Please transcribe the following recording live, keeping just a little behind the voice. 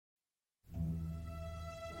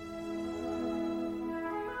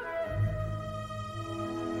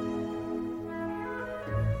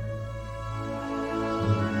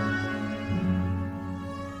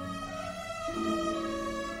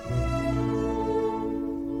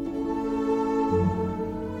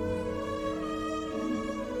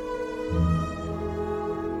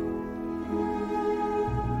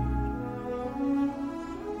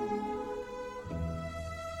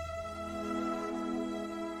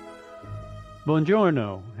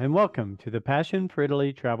Buongiorno, and welcome to the Passion for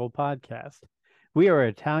Italy Travel Podcast. We are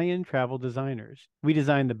Italian travel designers. We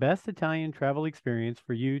design the best Italian travel experience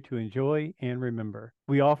for you to enjoy and remember.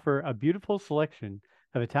 We offer a beautiful selection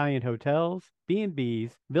of Italian hotels,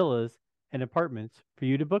 B&Bs, villas, and apartments for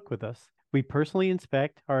you to book with us. We personally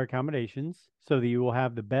inspect our accommodations so that you will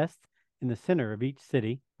have the best in the center of each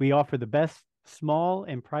city. We offer the best small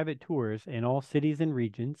and private tours in all cities and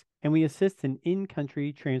regions, and we assist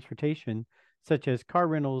in-country transportation such as car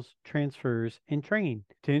rentals, transfers, and train.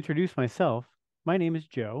 To introduce myself, my name is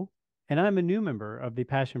Joe, and I'm a new member of the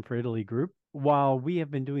Passion for Italy group. While we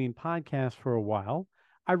have been doing podcasts for a while,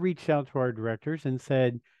 I reached out to our directors and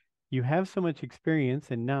said, you have so much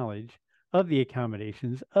experience and knowledge of the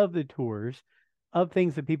accommodations, of the tours, of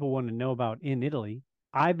things that people want to know about in Italy.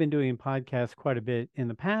 I've been doing podcasts quite a bit in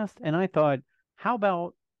the past, and I thought, how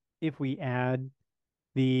about if we add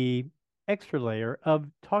the extra layer of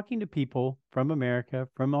talking to people from America,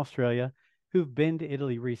 from Australia, who've been to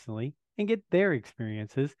Italy recently and get their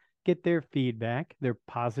experiences, get their feedback, their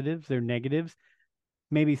positives, their negatives,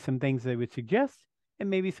 maybe some things they would suggest, and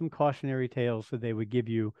maybe some cautionary tales that they would give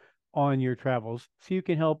you on your travels so you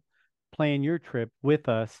can help plan your trip with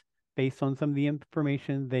us based on some of the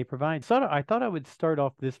information they provide. So I thought I would start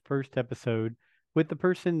off this first episode with the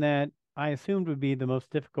person that I assumed would be the most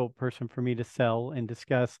difficult person for me to sell and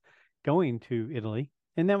discuss going to Italy,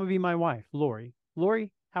 and that would be my wife, Lori.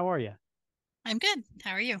 Lori, how are you? I'm good.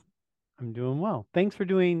 How are you? I'm doing well. Thanks for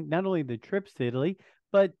doing not only the trips to Italy,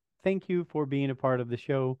 but thank you for being a part of the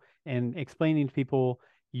show and explaining to people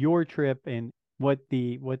your trip and what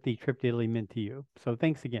the trip to Italy meant to you. So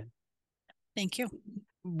thanks again. Thank you.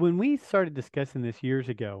 When we started discussing this years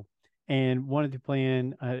ago and wanted to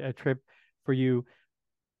plan a trip for you,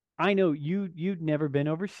 I know you'd never been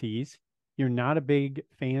overseas. You're not a big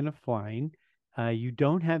fan of flying. You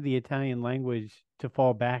don't have the Italian language to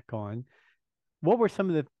fall back on. What were some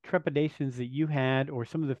of the trepidations that you had, or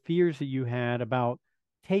some of the fears that you had about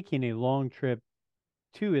taking a long trip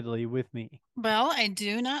to Italy with me? Well, I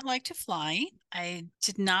do not like to fly. I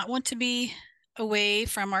did not want to be away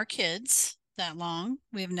from our kids that long.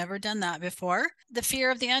 We've never done that before. The fear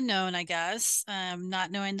of the unknown, I guess, not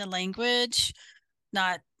knowing the language,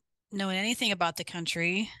 not knowing anything about the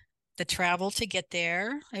country, the travel to get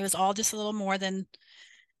there. It was all just a little more than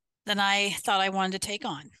I thought I wanted to take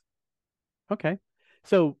on. Okay.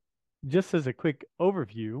 So, just as a quick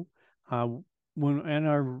overview, uh, when on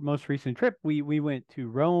our most recent trip, we went to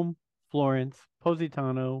Rome, Florence,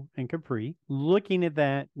 Positano, and Capri. Looking at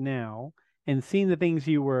that now and seeing the things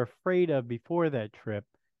you were afraid of before that trip,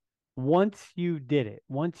 once you did it,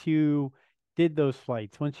 once you did those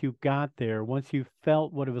flights, once you got there, once you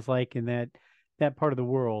felt what it was like in that part of the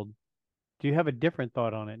world, do you have a different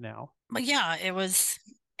thought on it now? But yeah, it was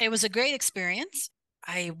a great experience.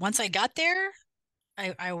 I once I got there,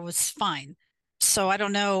 I was fine. So I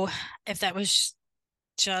don't know if that was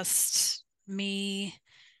just me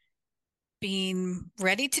being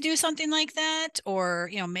ready to do something like that, or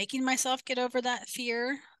making myself get over that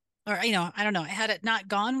fear, or I don't know. Had it not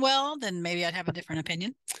gone well, then maybe I'd have a different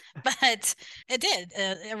opinion. But it did.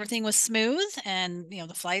 Everything was smooth, and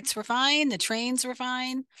the flights were fine, the trains were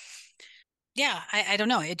fine. Yeah, I don't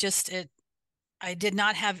know. It I did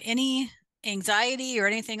not have any anxiety or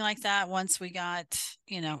anything like that once we got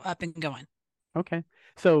up and going. Okay.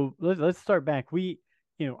 So let's start back.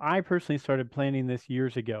 I personally started planning this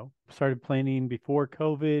years ago. Started planning before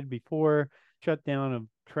COVID, before shutdown of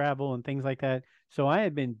travel and things like that. So I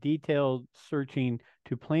had been detailed searching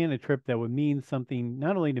to plan a trip that would mean something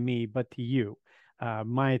not only to me, but to you.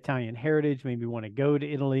 My Italian heritage made me want to go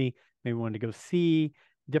to Italy, maybe want to go see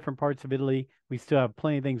different parts of Italy. We still have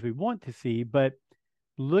plenty of things we want to see, but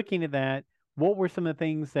looking at that, what were some of the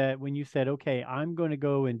things that when you said, okay, I'm going to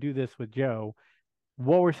go and do this with Joe,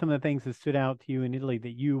 what were some of the things that stood out to you in Italy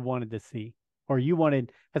that you wanted to see or you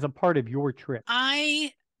wanted as a part of your trip?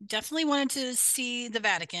 I definitely wanted to see the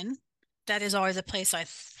Vatican. That is always a place I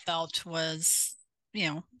felt was,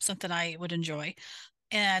 something I would enjoy.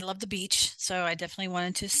 And I love the beach, so I definitely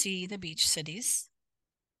wanted to see the beach cities.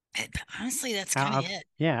 But honestly, that's kind of it.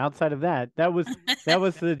 Yeah, outside of that, that was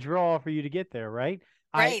the draw for you to get there, right?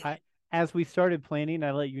 I, Right. I as we started planning,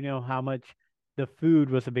 I let you know how much the food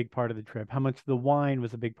was a big part of the trip, how much the wine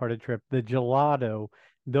was a big part of the trip, the gelato,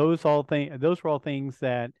 those were all things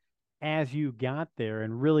that as you got there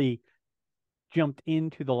and really jumped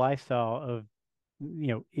into the lifestyle of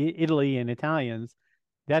Italy and Italians,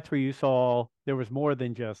 that's where you saw there was more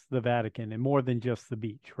than just the Vatican and more than just the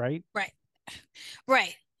beach, right? Right.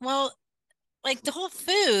 Right. Well, like the whole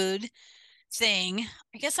food, thing.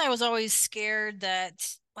 I guess I was always scared that,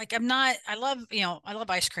 like, I love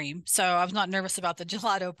ice cream. So I was not nervous about the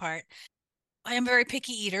gelato part. I am a very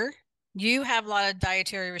picky eater. You have a lot of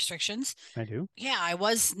dietary restrictions. I do. Yeah, I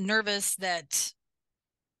was nervous that,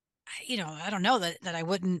 I don't know, that I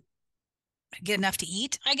wouldn't get enough to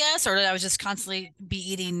eat, I guess, or that I would just constantly be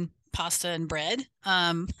eating pasta and bread,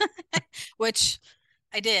 which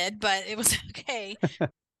I did, but it was okay.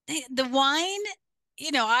 The wine,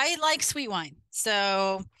 I like sweet wine.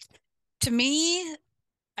 So to me,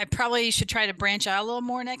 I probably should try to branch out a little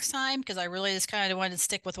more next time because I really just kind of wanted to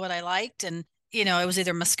stick with what I liked. And, it was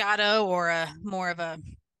either Moscato or a more of a A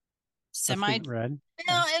semi. sweet red.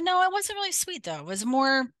 No, it wasn't really sweet though. It was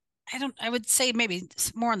more, I would say maybe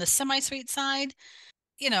more on the semi-sweet side,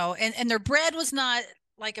 and their bread was not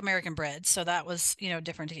like American bread. So that was,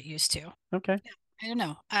 different to get used to. Okay. I don't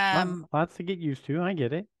know. Lots to get used to. I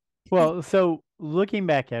get it. Well, so looking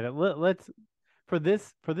back at it, let's for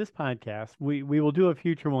this podcast, we will do a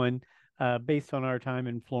future one based on our time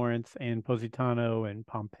in Florence and Positano and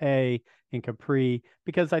Pompeii and Capri,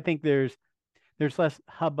 because I think there's less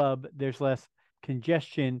hubbub, there's less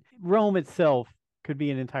congestion. Rome itself could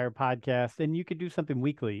be an entire podcast, and you could do something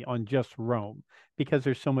weekly on just Rome because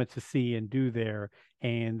there's so much to see and do there,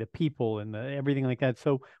 and the people and everything like that.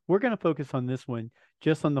 So we're going to focus on this one,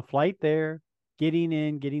 just on the flight there, getting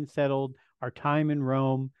in, getting settled, our time in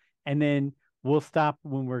Rome, and then we'll stop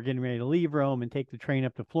when we're getting ready to leave Rome and take the train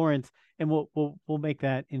up to Florence, and we'll make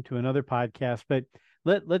that into another podcast. But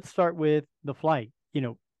let's start with the flight.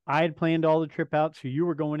 I had planned all the trip out, so you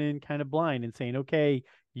were going in kind of blind and saying, okay,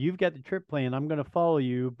 you've got the trip plan. I'm going to follow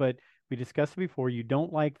you. But we discussed it before. You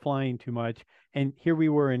don't like flying too much. And here we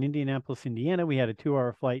were in Indianapolis, Indiana. We had a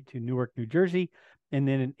 2-hour flight to Newark, New Jersey, and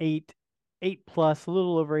then an eight plus, a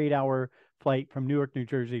little over 8-hour flight from Newark, New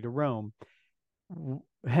Jersey to Rome.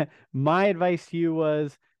 My advice to you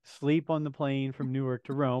was sleep on the plane from Newark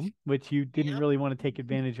to Rome, which you didn't really want to take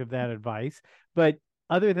advantage of that advice. But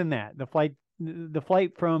other than that, the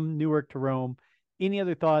flight from Newark to Rome, any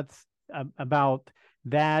other thoughts about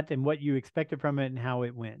that and what you expected from it and how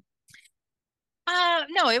it went?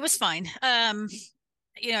 No, it was fine.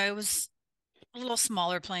 It was a little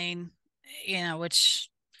smaller plane, which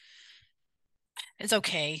is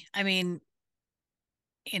okay. I mean,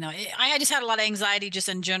 I just had a lot of anxiety just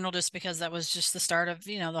in general, just because that was just the start of,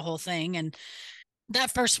 the whole thing. And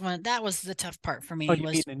that first one, that was the tough part for Oh, me. you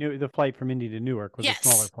Was mean the flight from Indy to Newark was a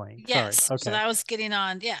smaller plane? Sorry. yes. Okay. So that was getting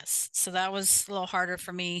on. Yes. So that was a little harder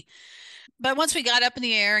for me. But once we got up in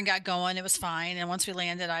the air and got going, it was fine. And once we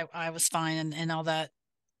landed, I was fine, and all that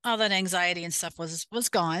anxiety and stuff was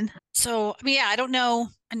gone. So I mean, yeah, I don't know.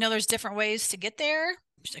 I know there's different ways to get there,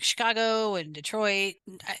 like Chicago and Detroit.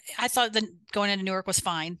 I thought that going into Newark was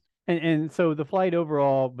fine. And so the flight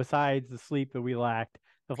overall, besides the sleep that we lacked,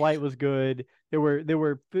 the flight was good. There was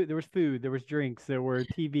food, there was drinks, there were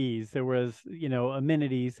TVs, there was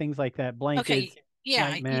amenities, things like that, blankets, Okay, yeah.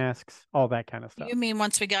 flight masks, all that kind of stuff. You mean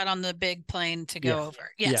once we got on the big plane to go Yes.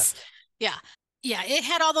 over? Yes. Yeah. Yeah. It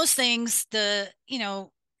had all those things. I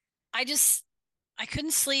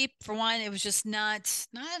couldn't sleep for one. It was just not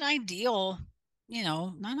an ideal,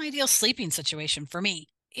 not an ideal sleeping situation for me.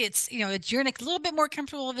 You're in a little bit more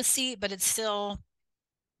comfortable of a seat, but it's still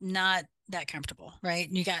not that comfortable, right?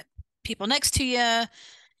 And you got people next to you.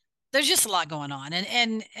 There's just a lot going on.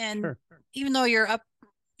 And Sure. even though you're up,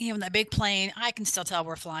 in that big plane, I can still tell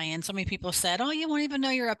we're flying. So many people said, "Oh, you won't even know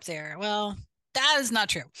you're up there." Well, that is not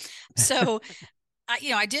true. So,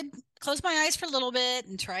 I did close my eyes for a little bit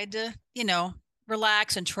and tried to,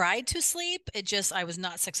 relax and tried to sleep. I was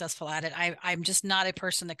not successful at it. I'm just not a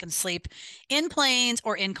person that can sleep in planes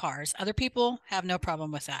or in cars. Other people have no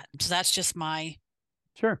problem with that. So that's just my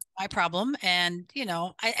problem. And,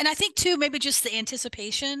 I think too, maybe just the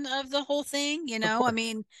anticipation of the whole thing, I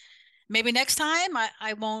mean, maybe next time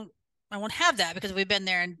I won't have that because we've been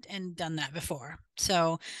there and done that before.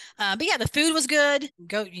 So, but yeah, the food was good.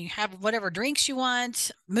 You have whatever drinks you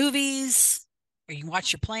want, movies, or you can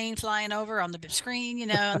watch your plane flying over on the big screen,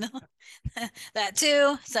 and that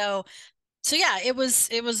too. So yeah, it was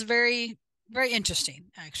very, very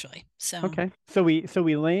interesting actually. So, okay. So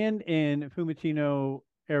we land in Fiumicino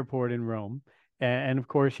Airport in Rome. And of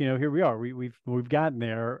course, here we are. We've gotten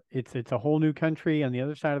there. It's a whole new country on the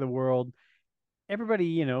other side of the world.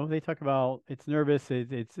 Everybody, they talk about it's nervous.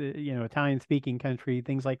 It's Italian speaking country,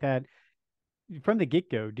 things like that. From the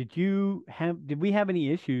get-go, did we have any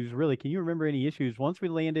issues really? Can you remember any issues once we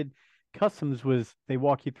landed? Customs they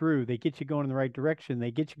walk you through, they get you going in the right direction,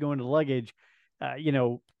 they get you going to luggage.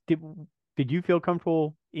 Did you feel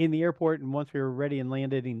comfortable in the airport and once we were ready and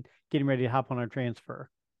landed and getting ready to hop on our transfer?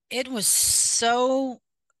 It was so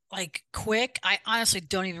like quick. I honestly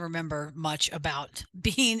don't even remember much about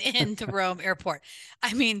being in the Rome airport.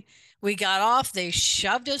 I mean, we got off, they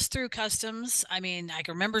shoved us through customs. I mean, I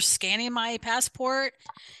can remember scanning my passport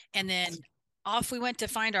and then off we went to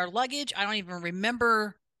find our luggage. I don't even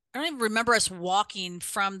remember us walking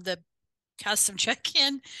from the custom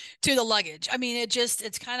check-in to the luggage. I mean,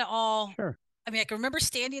 it's kind of all, Sure. I mean, I can remember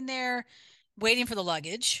standing there waiting for the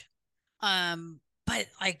luggage. But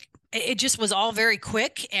like it just was all very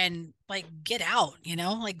quick and like get out,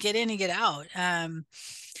 like get in and get out.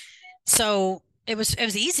 So it was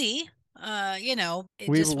easy. It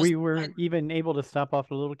just was. We were even able to stop off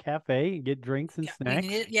at a little cafe and get drinks and snacks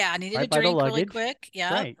I needed a right by the drink really luggage. quick.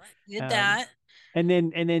 Yeah, Right. did Um, that. and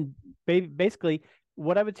then basically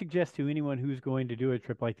what I would suggest to anyone who's going to do a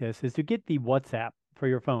trip like this is to get the WhatsApp for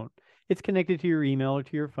your phone. It's connected to your email or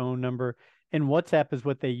to your phone number, and WhatsApp is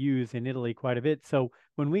what they use in Italy quite a bit. So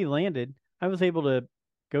when we landed, I was able to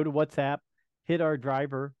go to WhatsApp, hit our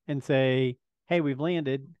driver and say, "Hey, we've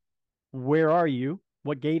landed. Where are you?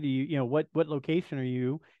 What gate are you? What location are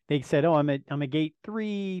you?" They said, "Oh, I'm at gate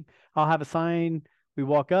 3. I'll have a sign." We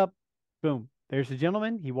walk up, boom. There's a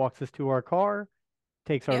gentleman. He walks us to our car,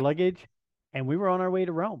 takes our Yep. luggage, and we were on our way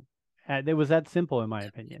to Rome. It was that simple, in my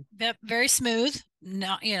opinion. Yep. Very smooth.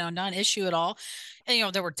 Not, not an issue at all.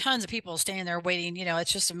 And, there were tons of people standing there waiting.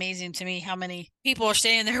 It's just amazing to me how many people are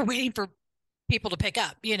standing there waiting for people to pick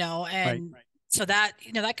up, Right. and so that,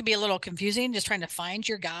 that could be a little confusing just trying to find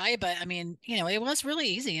your guy. But I mean, it was really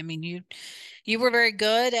easy. I mean, you were very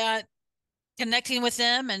good at connecting with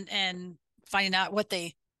them and finding out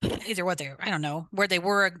I don't know, where they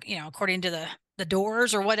were, according to the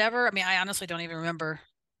doors or whatever. I mean, I honestly don't even remember.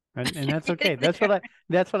 And that's okay. That's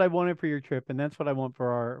what I wanted for your trip, and that's what I want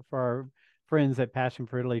for our friends at Passion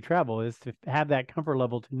for Italy Travel, is to have that comfort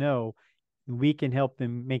level to know we can help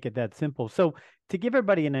them make it that simple. So to give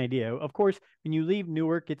everybody an idea, of course, when you leave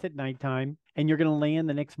Newark, it's at nighttime and you're going to land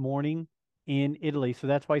the next morning in Italy. So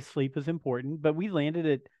that's why sleep is important. But we landed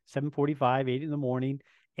at 7:45, 8 in the morning,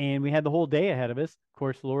 and we had the whole day ahead of us. Of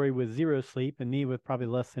course, Lori with zero sleep and me with probably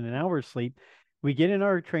less than an hour's sleep. We get in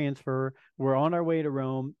our transfer. We're on our way to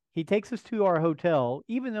Rome. He takes us to our hotel,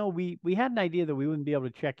 even though we had an idea that we wouldn't be able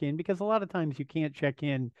to check in because a lot of times you can't check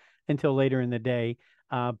in until later in the day.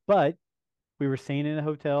 But we were staying in a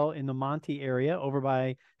hotel in the Monti area over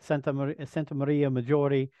by Santa Maria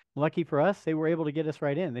Maggiore. Lucky for us, they were able to get us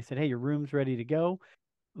right in. They said, "Hey, your room's ready to go."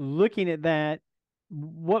 Looking at that,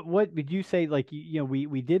 what would you say? Like,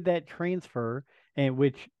 we did that transfer, and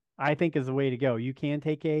which I think is the way to go. You can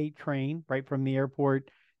take a train right from the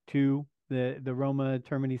airport to the Roma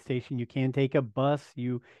Termini station. You can take a bus.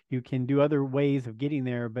 You can do other ways of getting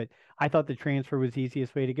there, but I thought the transfer was the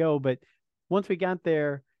easiest way to go. But once we got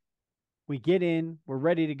there, we get in, we're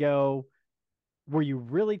ready to go. Were you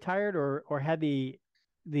really tired, or had the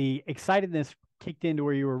excitedness kicked into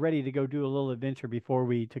where you were ready to go do a little adventure before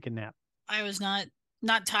we took a nap? I was not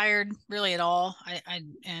tired really at all. I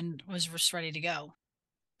and was just ready to go.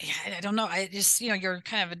 Yeah, I don't know. I just, your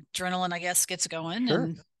kind of adrenaline, I guess, gets going Sure.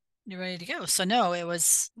 and you're ready to go. So no,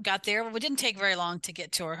 got there. We didn't take very long to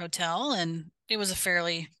get to our hotel and it was a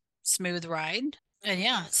fairly smooth ride. And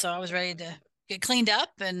yeah, so I was ready to get cleaned up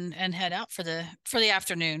and head out for the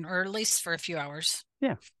afternoon, or at least for a few hours.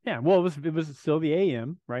 Yeah. Yeah. Well, it was still the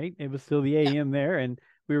AM, right? It was still the Yeah. AM there, and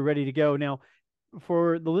we were ready to go. Now,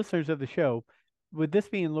 for the listeners of the show, with this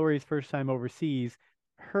being Lori's first time overseas,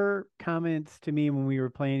 her comments to me when we were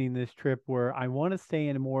planning this trip were, "I want to stay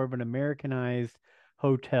in more of an Americanized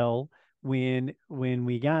hotel when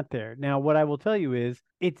we got there." Now, what I will tell you is,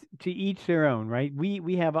 it's to each their own, right?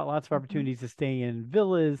 We have lots of opportunities to stay in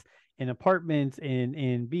villas, in apartments,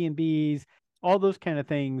 in B&Bs, all those kind of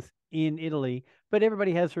things in Italy, but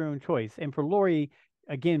everybody has their own choice. And for Lori,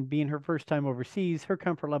 again, being her first time overseas, her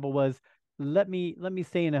comfort level was, let me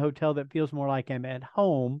stay in a hotel that feels more like I'm at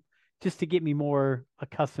home, just to get me more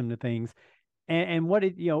accustomed to things. And what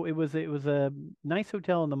it was a nice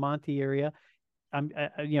hotel in the Monte area.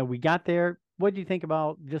 We got there. What did you think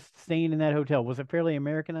about just staying in that hotel? Was it fairly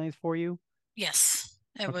Americanized for you? Yes,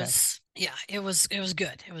 it Okay. was. Yeah, it was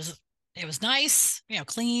good. It was nice,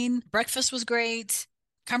 clean. Breakfast was great,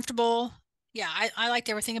 comfortable. Yeah, I liked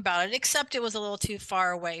everything about it, except it was a little too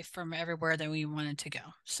far away from everywhere that we wanted to go.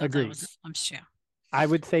 So that Agreed. was, I'm sure. I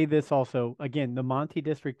would say this also. Again, the Monti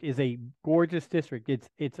District is a gorgeous district.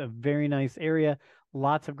 It's a very nice area.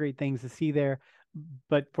 Lots of great things to see there.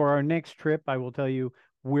 But for our next trip, I will tell you,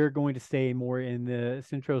 we're going to stay more in the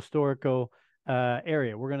Centro Storico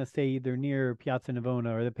area. We're going to stay either near Piazza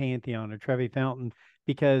Navona or the Pantheon or Trevi Fountain,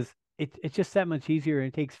 because it's just that much easier, and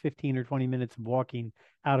it takes 15 or 20 minutes of walking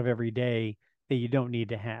out of every day that you don't need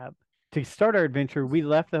to have. To start our adventure, we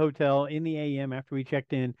left the hotel in the AM after we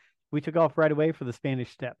checked in. We took off right away for the Spanish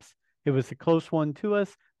Steps. It was a close one to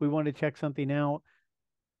us. We wanted to check something out.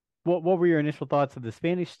 What were your initial thoughts of the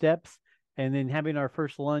Spanish Steps, and then having our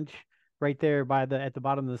first lunch right there at the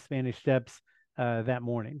bottom of the Spanish Steps that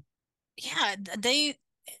morning? Yeah, they.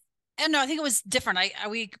 I don't know. I think it was different.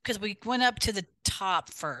 Because we went up to the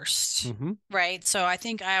top first, Mm-hmm. right? So I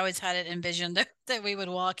think I always had it envisioned that we would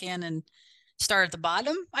walk in and start at the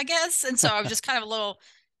bottom, I guess. And so I was just kind of a little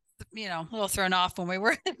thrown off when we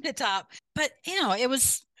were at the top. But it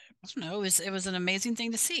was, I don't know, it was an amazing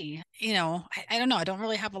thing to see. I don't know. I don't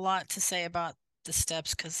really have a lot to say about the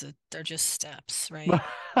steps because they're just steps, right?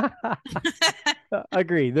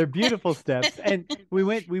 Agree. They're beautiful steps. And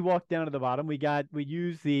we walked down to the bottom. We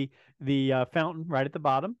used the fountain right at the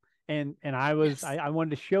bottom. And Yes. I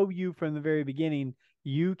wanted to show you from the very beginning,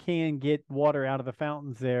 you can get water out of the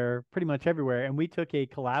fountains there pretty much everywhere. And we took a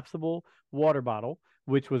collapsible water bottle,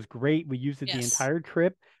 which was great. We used it the Yes. entire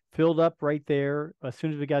trip, filled up right there. As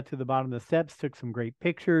soon as we got to the bottom of the steps, took some great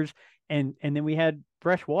pictures. And then we had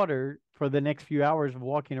fresh water for the next few hours of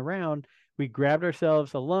walking around. We grabbed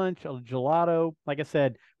ourselves a lunch, a gelato, like I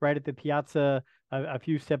said, right at the piazza, a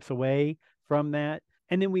few steps away from that.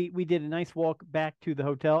 And then we did a nice walk back to the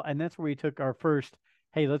hotel, and that's where we took our first,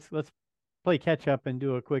 hey, let's play catch up and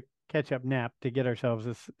do a quick catch up nap to get ourselves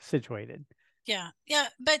situated. Yeah. Yeah.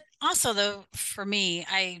 But also though, for me,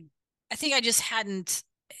 I think I just hadn't,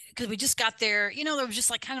 because we just got there, there was just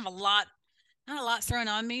like kind of not a lot thrown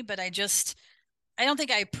on me, but I don't think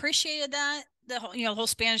I appreciated that the whole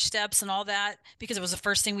Spanish Steps and all that because it was the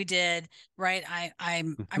first thing we did, right?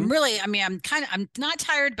 I'm Mhm. really, I mean, I'm not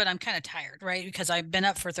tired, but I'm kind of tired, right? Because I've been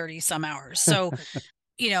up for 30 some hours. So,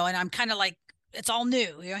 and I'm kind of like, it's all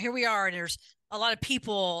new, here we are, and there's a lot of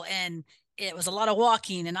people, and it was a lot of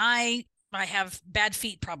walking, and I have bad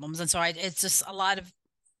feet problems, and so it's just a lot of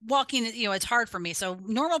walking, it's hard for me. So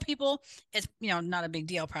normal people, it's, not a big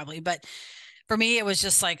deal probably, but for me, it was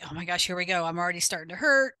just like, oh my gosh, here we go. I'm already starting to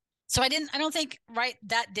hurt. So I don't think right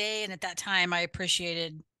that day and at that time, I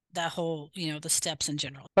appreciated that whole, the steps in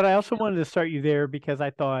general. But I also wanted to start you there because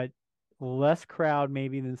I thought less crowd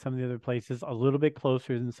maybe than some of the other places, a little bit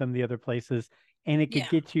closer than some of the other places, and it could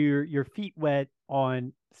Yeah. get your feet wet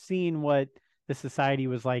on seeing what the society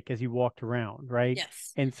was like as you walked around, right?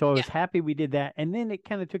 Yes. And so I Yeah. was happy we did that. And then it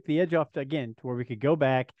kind of took the edge off again to where we could go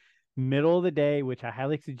back middle of the day, which I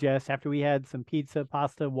highly suggest. After we had some pizza,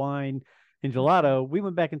 pasta, wine, and Mhm. gelato, we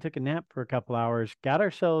went back and took a nap for a couple hours, got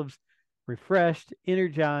ourselves refreshed,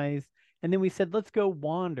 energized, and then we said, let's go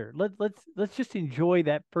wander. Let's just enjoy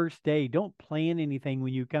that first day. Don't plan anything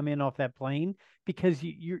when you come in off that plane because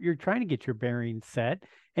you're trying to get your bearings set.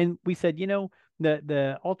 And we said,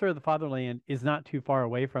 the altar of the Fatherland is not too far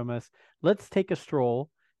away from us. Let's take a stroll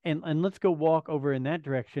and let's go walk over in that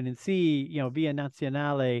direction and see, Via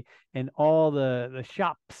Nazionale and all the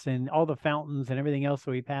shops and all the fountains and everything else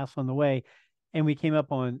that we pass on the way. And we came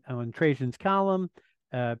up on Trajan's Column,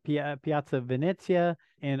 Piazza Venezia,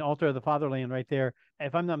 and Altar of the Fatherland right there.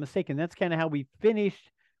 If I'm not mistaken, that's kind of how we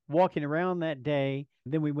finished walking around that day.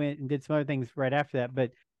 Then we went and did some other things right after that.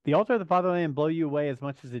 But the Altar of the Fatherland blow you away as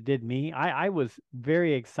much as it did me. I was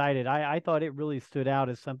very excited. I thought it really stood out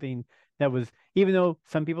as something that was, even though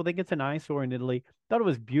some people think it's an eyesore in Italy, thought it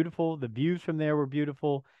was beautiful. The views from there were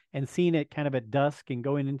beautiful, and seeing it kind of at dusk and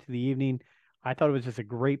going into the evening, I thought it was just a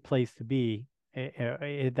great place to be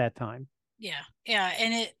at that time. Yeah. Yeah.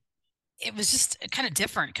 And it was just kind of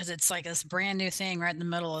different because it's like this brand new thing right in the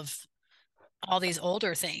middle of all these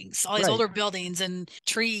older things, all these Right. older buildings and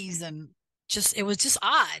trees, and just it was just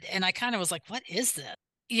odd. And I kind of was like, what is this?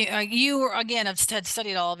 You were again had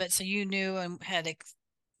studied all of it, so you knew and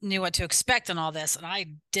knew what to expect and all this, and I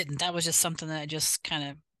didn't. That was just something that just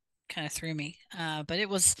kind of threw me. But it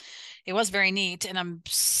was very neat, and I'm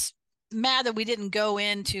mad that we didn't go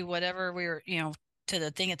into whatever we were, to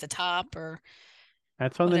the thing at the top or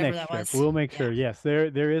That's on the whatever next that trip. was. We'll make Yeah. sure. Yes,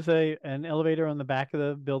 there is an elevator on the back of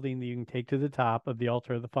the building that you can take to the top of the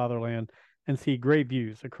altar of the Fatherland and see great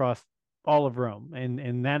views across all of Rome.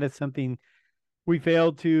 And that is something we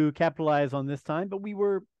failed to capitalize on this time, but we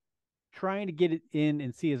were trying to get it in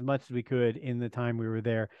and see as much as we could in the time we were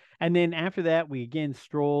there. And then after that, we again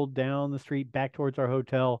strolled down the street back towards our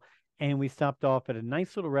hotel, and we stopped off at a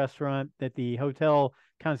nice little restaurant that the hotel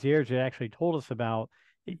concierge had actually told us about.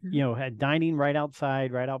 Hmm. Had dining right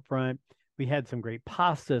outside, right out front. We had some great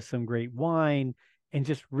pasta, some great wine, and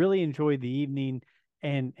just really enjoyed the evening.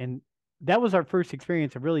 And that was our first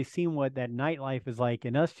experience of really seeing what that nightlife is like,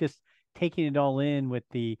 and us just taking it all in with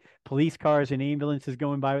the police cars and ambulances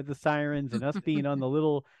going by with the sirens and us being on the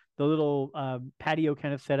little the little patio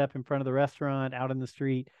kind of set up in front of the restaurant out in the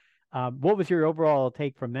street. What was your overall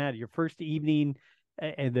take from that? Your first evening,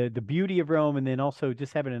 and the beauty of Rome, and then also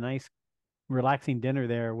just having a nice, relaxing dinner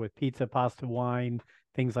there with pizza, pasta, wine,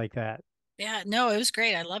 things like that. Yeah, no, it was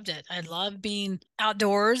great. I loved it. I love being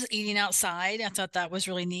outdoors, eating outside. I thought that was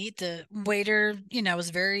really neat. The waiter, was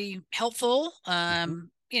very helpful. Mhm.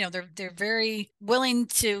 They're very willing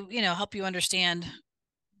to, help you understand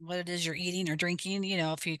what it is you're eating or drinking,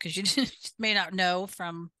 if you because you just may not know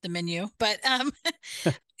from the menu. But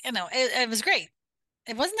it was great.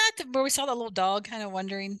 It wasn't that where we saw the little dog kind of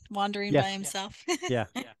wandering by Yes. himself. Yeah.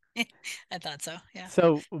 I thought so. Yeah.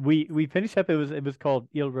 So we finished up. It was called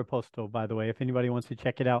Il Reposto, by the way, if anybody wants to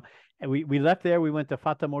check it out. And we left there. We went to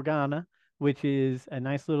Fata Morgana, which is a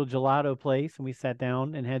nice little gelato place, and we sat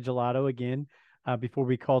down and had gelato again before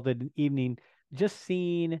we called it an evening. Just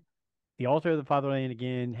seeing the altar of the Fatherland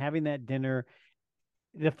again, having that dinner.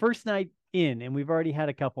 The first night in, and we've already had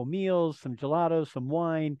a couple meals, some gelato, some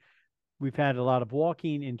wine. We've had a lot of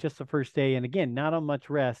walking in just the first day, and again, not on much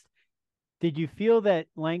rest. Did you feel that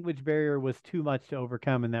language barrier was too much to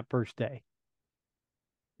overcome in that first day?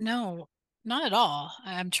 No, not at all.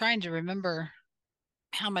 I'm trying to remember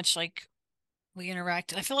how much like we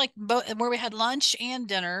interacted. I feel like both where we had lunch and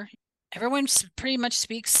dinner, everyone pretty much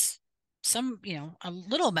speaks some, a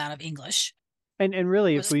little amount of English. And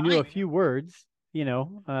really, It if was we knew a fine. few words, they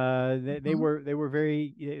Mhm. were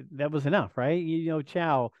very that was enough, right?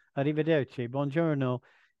 Ciao, arrivederci, buongiorno.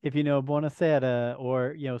 If you know buonasera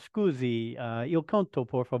or scusi, il conto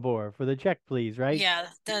por favor for the check, please, right? Yeah,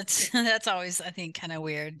 that's that's always I think kind of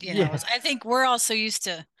weird. Yeah. I think we're also used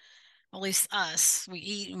to at least us, we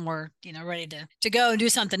eat and we're, ready to go and do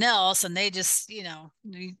something else. And they just, you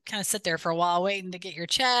kind of sit there for a while waiting to get your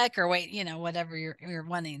check or wait, whatever you're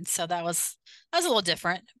wanting. So that was a little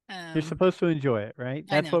different. You're supposed to enjoy it, right?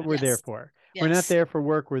 I That's know. what we're there Yes. for. We're not Yes. there for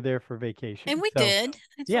work, we're there for And vacation. we So, did.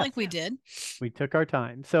 I feel yes, like we did. we took our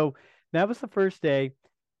time. So that was the first day.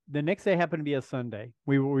 The next day happened to be a Sunday.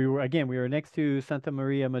 We were next to Santa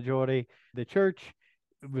Maria Maggiore, the church.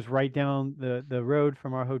 It was right down the road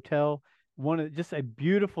from our hotel. Just a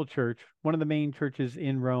beautiful church, one of the main churches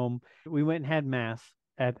in Rome. We went and had mass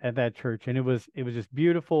at that church, and it was just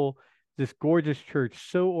beautiful, this gorgeous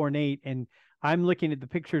church, so ornate. And I'm looking at the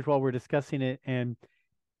pictures while we're discussing it, and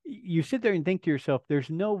you sit there and think to yourself,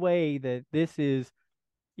 there's no way that this is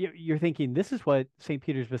you're thinking this is what St.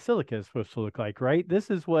 Peter's Basilica is supposed to look like, right?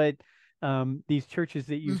 This is what these churches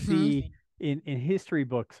that you Mm-hmm. see in history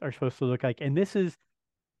books are supposed to look like. And this is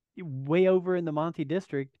way over in the Monti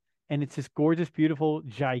District, and it's this gorgeous, beautiful,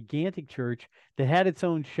 gigantic church that had its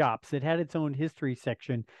own shops, that had its own history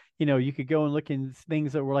section. You could go and look in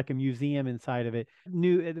things that were like a museum inside of it.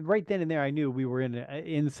 Knew right then and there, I knew we were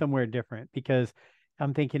in somewhere different because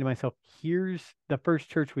I'm thinking to myself, here's the first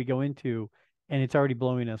church we go into, and it's already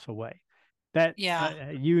blowing us away. That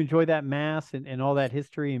Yeah. you enjoy that mass and all that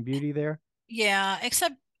history and beauty there. Yeah.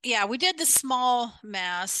 Except, yeah, we did the small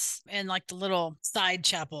mass and like the little side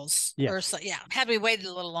chapels. Yes. Or so, yeah. Had we waited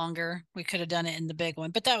a little longer, we could have done it in the big one,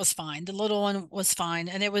 but that was fine. The little one was fine.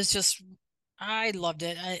 And it was just, I loved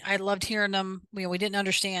it. I loved hearing them. We didn't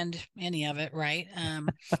understand any of it, right?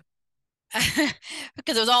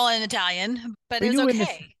 Because it was all in Italian, but We it was knew when to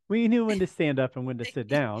okay. we knew when to stand up and when to sit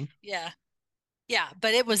down. Yeah. Yeah,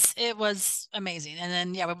 but it was amazing. And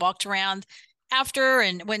then yeah, we walked around after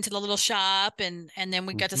and went to the little shop and then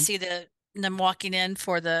we got to Hmm. see them walking in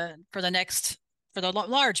for the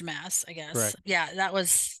large mass, I guess. Correct. Yeah, it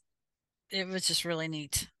was just really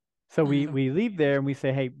neat. So we Um, we leave there and we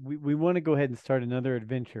say, hey, we want to go ahead and start another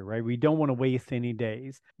adventure, right? We don't want to waste any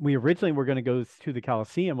days. We originally were going to go to the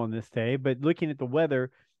Colosseum on this day, but looking at the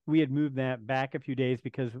weather, we had moved that back a few days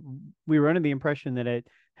because we were under the impression that it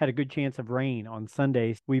had a good chance of rain on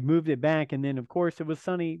Sundays. We moved it back, and then of course it was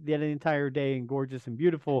sunny the entire day and gorgeous and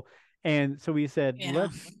beautiful. And so we said, yeah.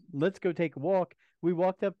 let's go take a walk. We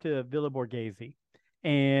walked up to Villa Borghese,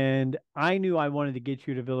 and I knew I wanted to get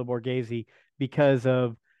you to Villa Borghese because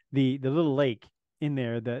of the little lake in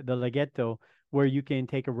there, the Laghetto, where you can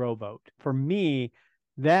take a rowboat. For me,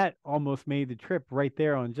 that almost made the trip right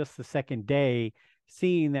there on just the second day,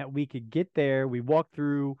 seeing that we could get there. We walked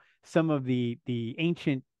through some of the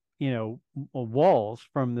ancient, walls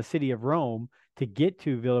from the city of Rome to get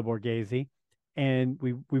to Villa Borghese. And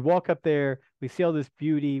we walk up there, we see all this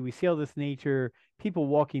beauty, we see all this nature, people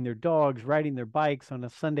walking their dogs, riding their bikes on a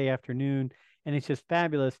Sunday afternoon, and it's just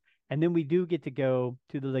fabulous. And then we do get to go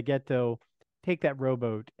to the Laghetto, take that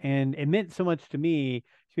rowboat. And it meant so much to me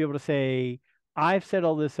to be able to say, I've set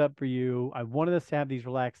all this up for you. I wanted us to have these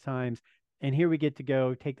relaxed times. And here we get to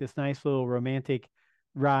go take this nice little romantic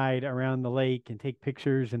ride around the lake and take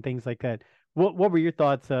pictures and things like that. What were your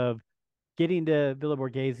thoughts of getting to Villa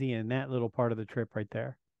Borghese and that little part of the trip right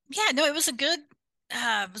there? Yeah, no, it was a good.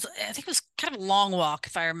 I think it was kind of a long walk,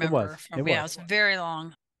 if I It remember. was. It From yeah, it was. was very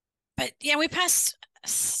long. But yeah, we passed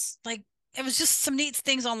like it was just some neat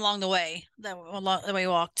things along the way that we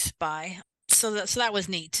walked by. So that was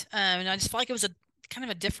neat. And I just felt like it was a kind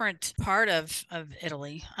of a different part of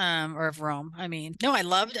Italy, or of Rome. I mean, no, I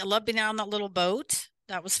loved being out on that little boat.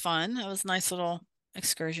 That was fun. That was a nice little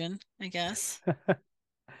excursion, I guess.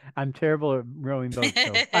 I'm terrible at rowing boats,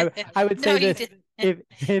 so I would No, say you this: did.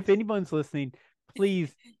 if anyone's listening,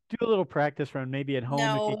 please do a little practice run, maybe at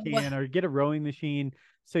home if you No. can, or get a rowing machine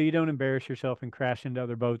so you don't embarrass yourself and crash into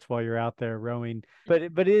other boats while you're out there rowing. But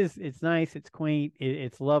it's nice, it's quaint,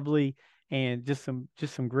 it's lovely, and just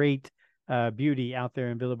some great beauty out there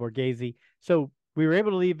in Villa Borghese. So we were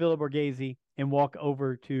able to leave Villa Borghese and walk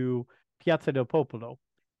over to Piazza del Popolo.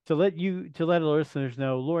 To let our listeners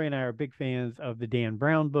know, Lori and I are big fans of the Dan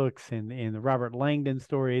Brown books and the Robert Langdon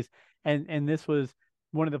stories, and this was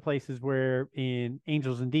one of the places where in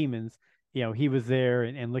Angels and Demons, he was there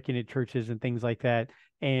and looking at churches and things like that.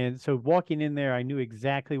 And so walking in there, I knew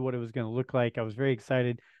exactly what it was going to look like. I was very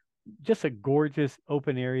excited. Just a gorgeous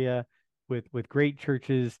open area with great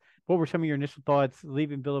churches. What were some of your initial thoughts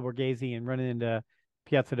leaving Villa Borghese and running into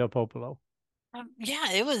Piazza del Popolo?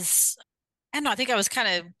 Yeah, it was. I don't know. I think I was kind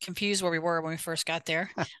of confused where we were when we first got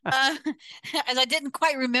there, uh, as I didn't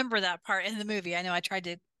quite remember that part in the movie. I know I tried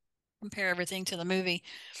to compare everything to the movie,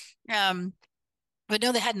 um, but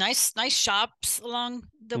no, they had nice shops along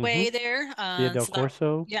the Mm-hmm. way there. Via del So that,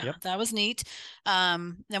 Corso. yeah, Yep. that was neat.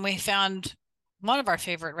 Then we found one of our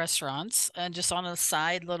favorite restaurants, and just on a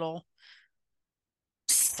side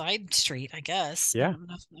street, I guess. I Yeah. don't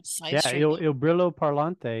know if side Yeah, street. Il Brillo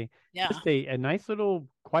Parlante, Yeah. just a nice little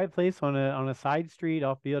quiet place on a side street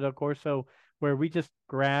off Via del Corso where we just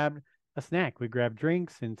grabbed a snack. We grabbed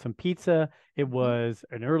drinks and some pizza. It Mhm. was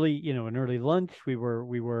an early lunch. We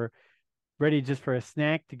were ready just for a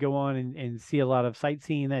snack to go on and see a lot of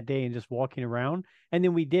sightseeing that day and just walking around. And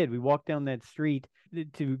then we did. We walked down that street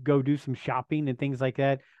to go do some shopping and things like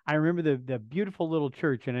that. I remember the beautiful little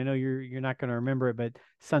church, and I know you're not going to remember it, but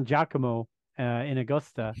San Giacomo in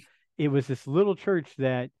Augusta. It was this little church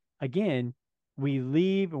that again we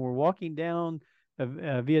leave and we're walking down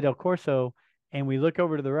Via del Corso, and we look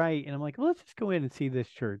over to the right, and I'm like, well, let's just go in and see this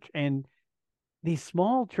church. And these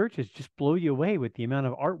small churches just blow you away with the amount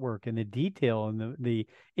of artwork and the detail and the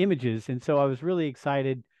images. And so I was really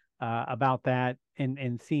excited about that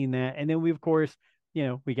and seeing that. And then we, of course,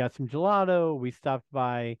 we got some gelato. We stopped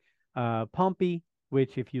by Pompey,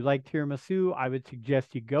 which if you like tiramisu, I would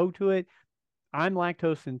suggest you go to it. I'm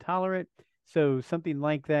lactose intolerant, so something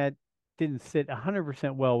like that didn't sit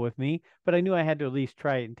 100% well with me, but I knew I had to at least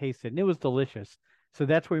try it and taste it, and it was delicious. So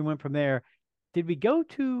that's where we went from there. Did we go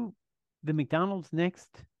to the McDonald's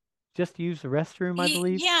next just to use the restroom, I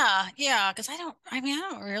believe? Yeah, because I don't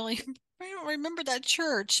remember that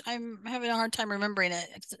church. I'm having a hard time remembering it.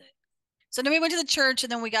 So then we went to the church,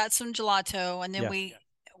 and then we got some gelato, and then Yes. we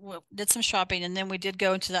did some shopping, and then we did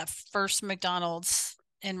go into that first McDonald's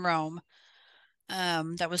in Rome.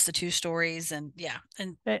 That was the two stories, and yeah,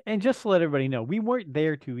 and And just to let everybody know, we weren't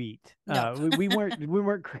there to eat. no. We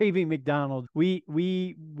weren't craving McDonald's. We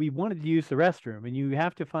wanted to use the restroom, and you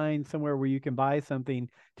have to find somewhere where you can buy something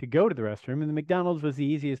to go to the restroom. And the McDonald's was the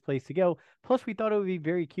easiest place to go. Plus, we thought it would be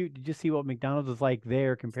very cute to just see what McDonald's is like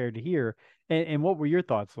there compared to here. And what were your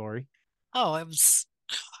thoughts, Lori? Oh, it was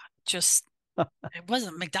just it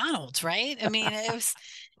wasn't McDonald's, right? I mean,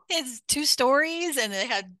 it's two stories, and it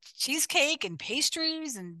had cheesecake and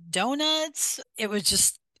pastries and donuts. It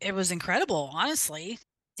was incredible, honestly.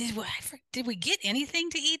 Did we get anything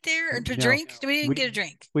to eat there or to No, drink? We didn't we get a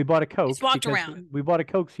drink. we bought a We just Coke walked because around. we bought a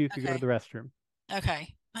Coke so you could go to Okay. the restroom.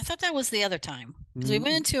 Okay. I thought that was the other time because we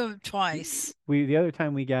went Mm, into them twice. the other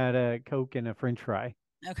time we got a Coke and a French fry.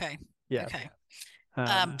 Okay. Yes. Okay.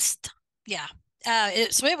 Um, Yeah.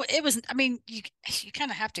 It was. I mean, you kind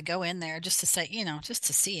of have to go in there just to say, just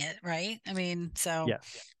to see it, right? I mean, so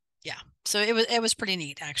yes. yeah. So it was pretty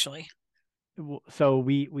neat, actually. So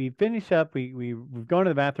we finished up. We've gone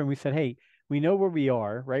to the bathroom. We said, hey, we know where we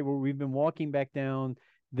are, right? Where we've been walking back down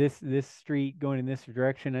this street, going in this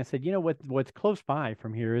direction. I said, what's close by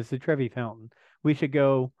from here is the Trevi Fountain. We should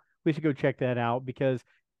go. We should go check that out because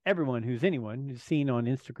anyone who's seen on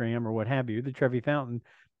Instagram or what have you, the Trevi Fountain.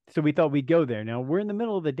 So we thought we'd go there. Now we're in the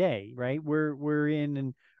middle of the day, right? We're in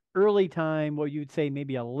an early time, what you'd say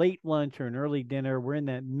maybe a late lunch or an early dinner. We're in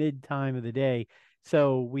that mid time of the day.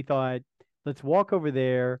 So we thought let's walk over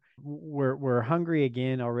there. We're hungry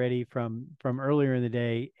again already from earlier in the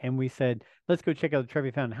day, and we said, let's go check out the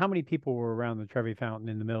Trevi Fountain. How many people were around the Trevi Fountain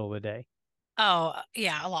in the middle of the day? Oh,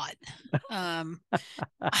 yeah, a lot. Um,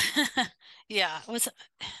 yeah, was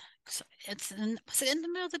it in the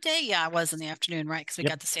middle of the day? Yeah, it was in the afternoon, right? Because we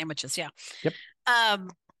Yep. got the sandwiches. Yeah. Yep.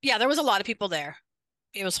 Yeah, there was a lot of people there.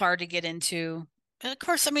 It was hard to get into. And of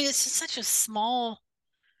course, I mean, it's just such a small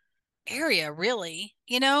area, really.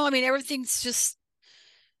 I mean, everything's just,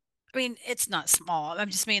 I mean, it's not small. I'm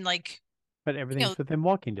just mean like, But you know, everything's within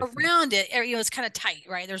walking distance. around it, it's kind of tight,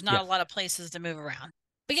 right? There's not a Yes. lot of places to move around.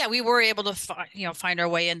 But yeah, we were able to find our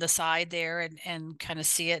way in the side there and kind of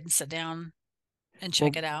see it and sit down and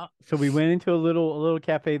check Well, it out. so we went into a little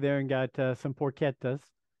cafe there and got some porchettas,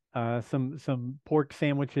 some pork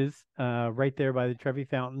sandwiches, right there by the Trevi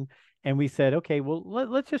Fountain. And we said, okay, well,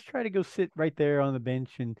 let's just try to go sit right there on the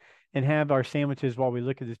bench and have our sandwiches while we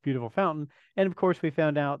look at this beautiful fountain. And of course, we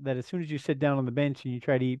found out that as soon as you sit down on the bench and you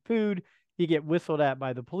try to eat food, you get whistled at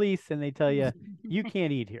by the police and they tell you you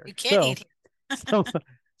can't eat here. You can't eat So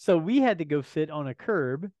so we had to go sit on a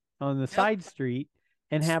curb on the here. Yep. side street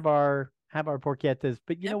and have our porchettas.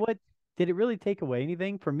 But you know Yep. what? Did it really take away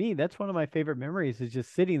anything? For me, that's one of my favorite memories is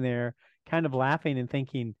just sitting there kind of laughing and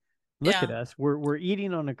thinking, look at Yeah. us. We're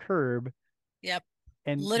eating on a curb Yep.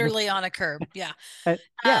 and with Literally on a curb. Yeah.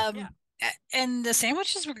 yeah, And the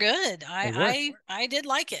sandwiches were good. they were. I did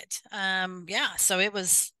like it. Yeah. So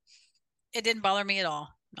it didn't bother me at all,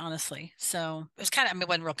 honestly. So it was kind of, I mean, it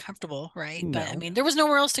wasn't real comfortable, right? But I No. mean, there was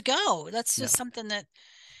nowhere else to go. That's No. just something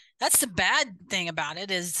that's the bad thing about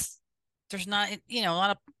it is there's not, a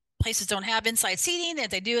lot of places don't have inside seating.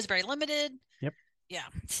 If they do, it's very limited. Yep. Yeah.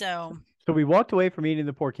 So So we walked away from eating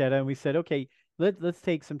the porchetta and we said, okay, let's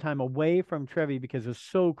take some time away from Trevi because it was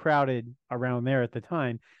so crowded around there at the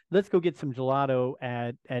time. Let's go get some gelato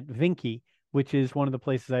at Vinky, which is one of the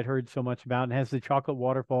places I'd heard so much about and has the chocolate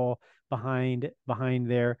waterfall behind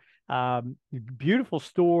there. Beautiful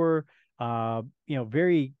store,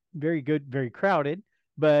 very, very good, very crowded,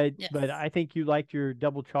 but yes, I think you liked your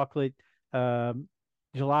double chocolate um,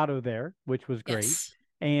 gelato there, which was great. yes,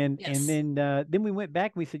 And yes, then we went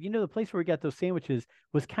back and we said, the place where we got those sandwiches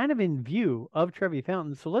was kind of in view of Trevi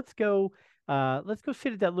Fountain. So let's go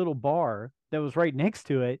sit at that little bar that was right next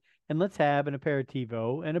to it and let's have an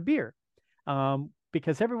aperitivo and a beer.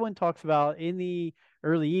 Because everyone talks about in the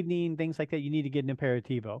early evening, things like that, you need to get an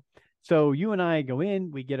aperitivo. So you and I go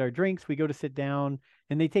in, we get our drinks, we go to sit down,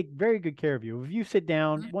 and they take very good care of you. If you sit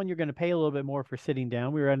down, mhm. one, you're going to pay a little bit more for sitting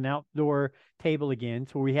down. We were at an outdoor table again,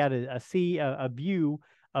 so we had a view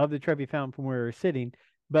of the Trevi Fountain from where we were sitting.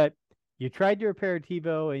 But you tried your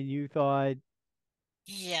aperitivo and you thought,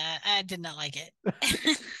 Yeah, I did not like it.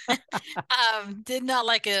 Did not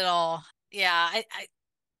like it at all. Yeah,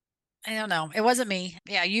 I don't know. It wasn't me.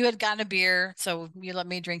 Yeah, you had gotten a beer, so you let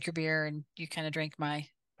me drink your beer, and you kind of drank my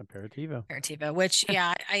aperitivo. aperitivo. Which,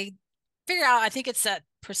 yeah, I figure out. I think it's that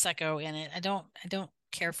prosecco in it. I don't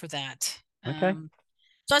care for that. Okay.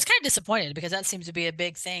 So I was kind of disappointed because that seems to be a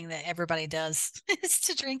big thing that everybody does is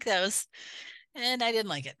to drink those, and I didn't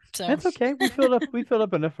like it. So That's okay. We filled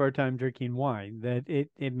up enough of our time drinking wine that it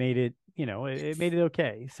made it, it yes. made it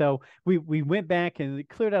okay. So we went back and it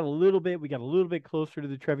cleared out a little bit. We got a little bit closer to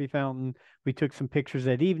the Trevi Fountain. We took some pictures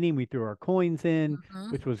that evening. We threw our coins in,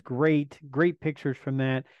 Mhm. which was great. Great pictures from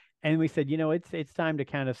that. And we said, it's time to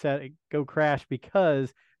kind of go crash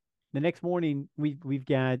because the next morning we've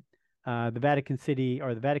got the Vatican City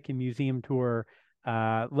or the Vatican Museum tour.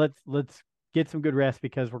 Let's get some good rest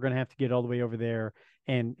because we're going to have to get all the way over there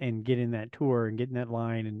and get in that tour and get in that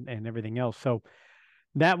line and everything else. So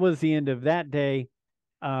that was the end of that day.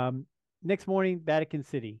 Um, Next morning, Vatican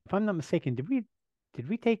City. If I'm not mistaken, did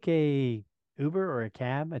we take a Uber or a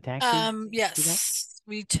cab, a taxi? Do that? Yes,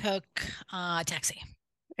 we took a taxi.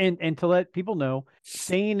 And to let people know,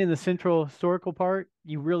 staying in the central historical part,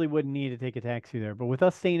 you really wouldn't need to take a taxi there. But with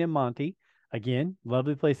us staying in Monti, again,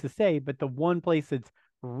 lovely place to stay, but the one place that's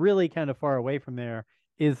really kind of far away from there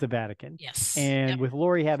is the Vatican. Yes. And Yep. with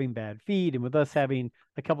Lori having bad feet and with us having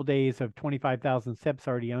a couple days of 25,000 steps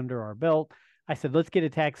already under our belt, I said, let's get a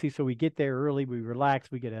taxi so we get there early, we relax,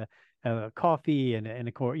 we get a coffee and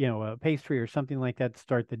a pastry or something like that to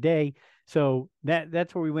start the day. So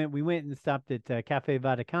that's where we went. We went and stopped at Cafe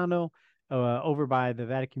Vaticano over by the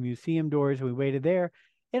Vatican Museum doors. We waited there,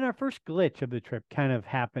 and our first glitch of the trip kind of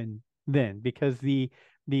happened then because the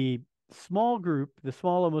small group, the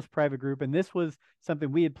small almost private group, and this was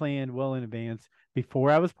something we had planned well in advance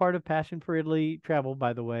before I was part of Passion for Italy travel.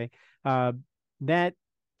 By the way, uh, that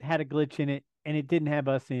had a glitch in it, and it didn't have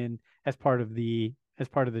us in as part of the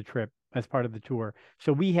trip. as part of the tour.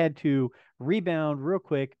 So we had to rebound real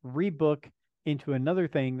quick, rebook into another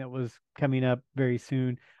thing that was coming up very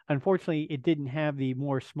soon. Unfortunately, it didn't have the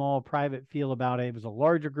more small private feel about it. It was a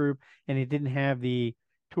larger group, and it didn't have the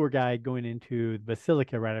tour guide going into the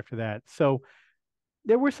Basilica right after that. So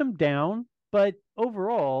there were some down, but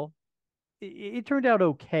overall, it turned out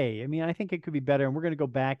okay. I mean, I think it could be better, and we're going to go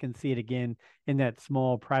back and see it again in that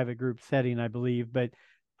small private group setting, I believe. But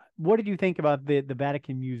what did you think about the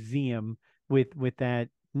Vatican Museum with that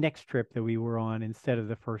next trip that we were on instead of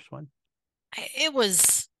the first one? It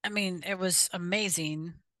was, I mean, it was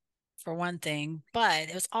amazing for one thing, but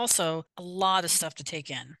it was also a lot of stuff to take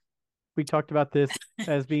in. We talked about this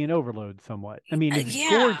as being overload somewhat. I mean, it's Yeah,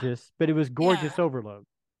 gorgeous, but it was yeah, gorgeous overload.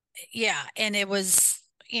 yeah. And it was,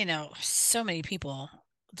 so many people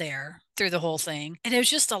there through the whole thing. And it was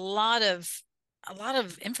just a lot of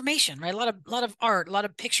information, right? A lot of art, a lot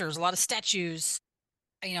of pictures, a lot of statues.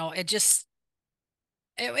 It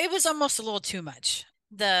was almost a little too much.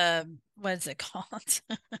 What is it called?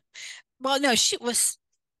 Well, no, she was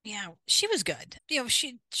good.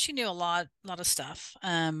 She knew a lot of stuff.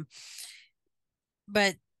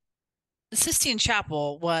 But the Sistine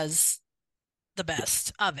Chapel was the Yes.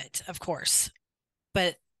 best of it, of course.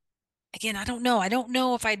 But again, I don't know. I don't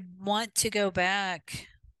know if I'd want to go back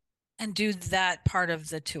and do that part of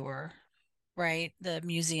the tour, right? The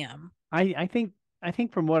museum. I think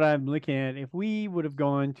from what I'm looking at, if we would have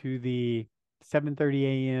gone to the 7:30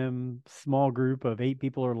 a.m. small group of 8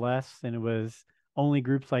 people or less, and it was only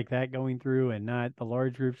groups like that going through and not the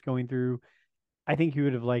large groups going through, I think you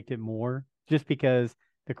would have liked it more just because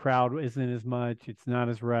the crowd isn't as much, it's not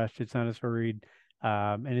as rushed, it's not as hurried,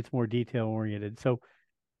 and it's more detail oriented. So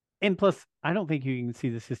and plus, I don't think you can see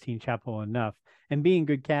the Sistine Chapel enough. And being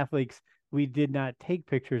good Catholics, we did not take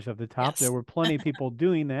pictures of the top. There Yes. were plenty of people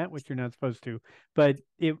doing that, which you're not supposed to. But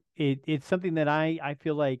it's something that I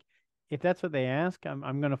feel like if that's what they ask,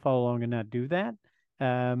 I'm going to follow along and not do that.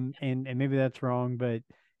 And maybe that's wrong, but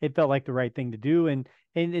it felt like the right thing to do. And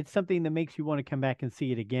it's something that makes you want to come back and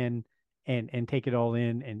see it again and take it all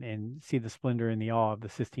in and see the splendor and the awe of the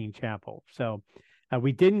Sistine Chapel. So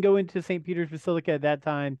we didn't go into St. Peter's Basilica at that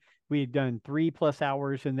time. We had done 3+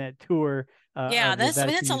 hours in that tour Yeah, of the I mean, Vatican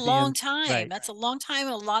that's a long Museum. time. Right. That's a long time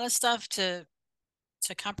and a lot of stuff to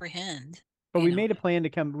comprehend, But you we know. made a plan to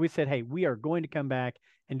come. We said, hey, we are going to come back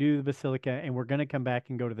and do the Basilica, and we're going to come back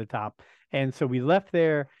and go to the top. And so we left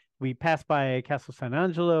there. We passed by Castel Sant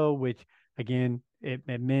Angelo, which, again, it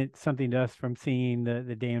meant something to us from seeing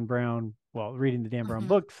the Dan Brown, well, reading the Dan Brown Hmm.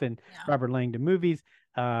 books and Yeah. Robert Langdon movies.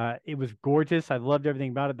 It was gorgeous. I loved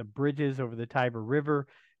everything about it. The bridges over the Tiber River.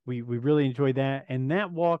 We really enjoyed that. And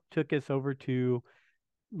that walk took us over to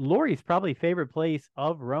Lori's probably favorite place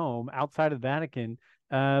of Rome outside of the Vatican,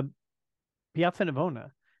 uh, Piazza Navona,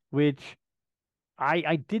 which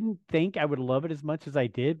I didn't think I would love it as much as I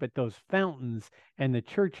did, but those fountains and the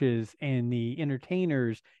churches and the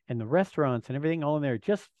entertainers and the restaurants and everything all in there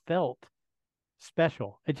just felt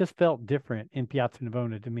special. It just felt different in Piazza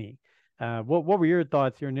Navona to me. What were your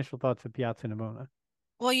thoughts, your initial thoughts of Piazza Navona?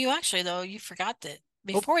 Well, you actually, though, you forgot that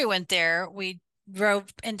Oh, before we went there, we drove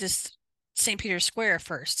into St. Peter's Square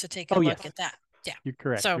first to take a oh look yes, at that. Yeah. you're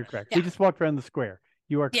correct. So, You're correct. We yeah, just walked around the square.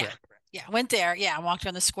 You are yeah, correct. yeah. Went there. Yeah, walked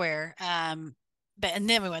around the square. And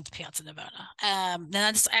then we went to Piazza Navona.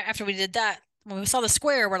 Then after we did that, when we saw the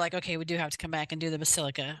square, we're like, okay, we do have to come back and do the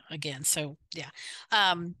Basilica again. So, yeah.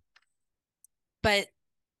 But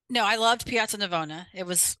no, I loved Piazza Navona. It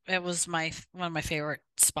was my one of my favorite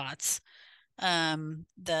spots.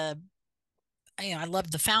 The I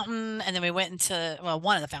loved the fountain, and then we went into, well,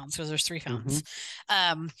 one of the fountains because there's three Hmm. fountains.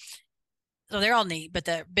 Um, so they're all neat, but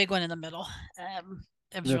the big one in the middle, it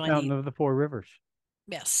was The really Fountain neat. of the Four Rivers.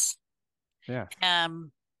 Yes. Yes.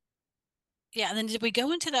 Um, yeah, and then did we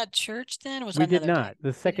go into that church then, or was We that did another day? not. The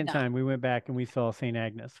We did second not. time we went back and we saw St.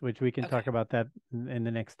 Agnes, which we can Okay. talk about that in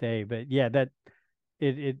the next day. But yeah, that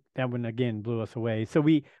one again blew us away. So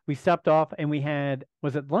we stopped off and we had,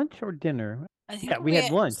 was it lunch or dinner? I think Yeah, we had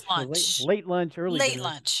it was lunch, a lunch, late lunch, early late dinner.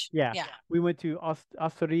 lunch. Yeah, Yeah. we went to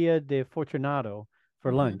Osteria de Fortunato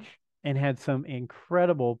for lunch Hmm. and had some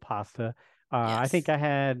incredible pasta. I think Yes. I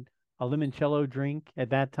had a limoncello drink at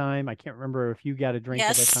that time. I can't remember if you got a drink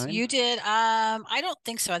at that Yes, time. you did. I don't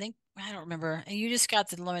think so. I don't remember. And you just got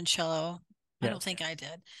the limoncello. I don't Yes. think I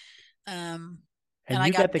did. Um, and And I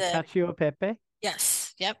you got got the the cacio e pepe?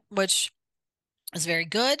 yes, yep, which is very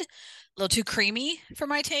good. A little too creamy for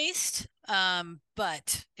my taste.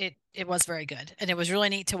 But it was very good, and it was really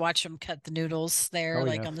neat to watch them cut the noodles there, Oh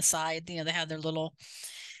like yes. on the side. They had their little,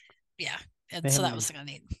 yeah. And They so have that was kind of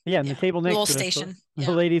neat. Yeah, and the table Little next to us, station.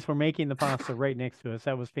 the ladies were making the pasta right next to us.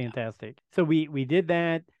 That was fantastic. So we did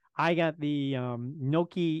that. I got the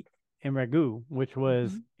gnocchi and ragu, which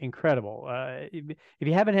was incredible. If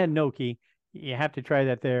you haven't had gnocchi, you have to try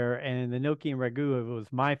that there. And the gnocchi and ragu was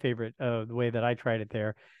my favorite the way that I tried it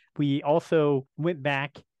there. We also went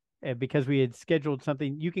back because we had scheduled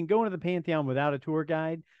something. You can go into the Pantheon without a tour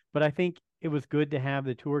guide, but I think it was good to have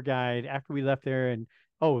the tour guide after we left there. And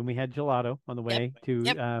we had gelato on the way to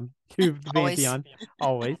the Always. Pantheon,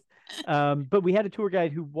 always. But we had a tour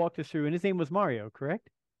guide who walked us through, and his name was Mario, correct?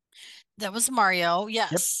 That was Mario. Yep.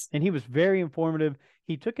 Yes. And he was very informative.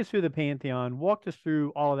 He took us through the Pantheon, walked us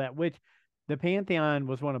through all of that, which the Pantheon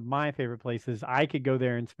was one of my favorite places. I could go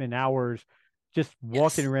there and spend hours just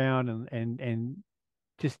walking around and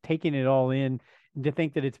just taking it all in. And to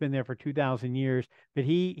think that it's been there for 2,000 years, but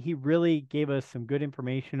he really gave us some good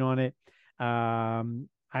information on it. I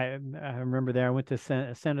remember there I went to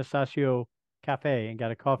San Anastasio Cafe and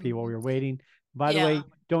got a coffee while we were waiting. By the way,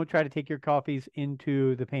 don't try to take your coffees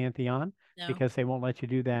into the Pantheon because they won't let you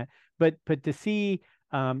do that. But to see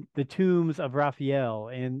the tombs of Raphael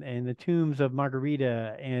and the tombs of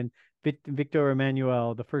Margherita and Victor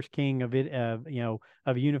Emmanuel, the first king of it,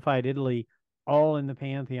 of unified Italy, all in the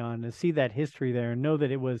Pantheon, to see that history there and know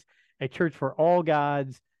that it was a church for all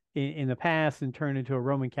gods in the past and turned into a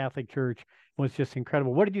Roman Catholic church was just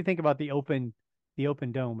incredible. What did you think about the open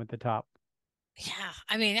dome at the top? Yeah,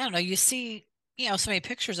 I mean, I don't know. You see, so many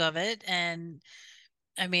pictures of it, and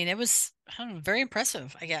I mean, it was very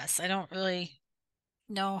impressive. I guess I don't really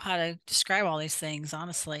know how to describe all these things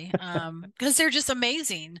honestly, because they're just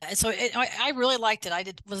amazing. So I really liked it. I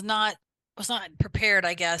was not prepared,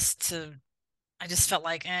 I guess. I just felt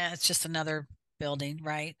like it's just another building,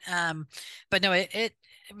 right? But no, it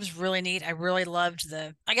was really neat. I really loved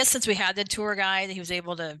I guess since we had the tour guide, he was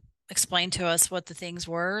able to explain to us what the things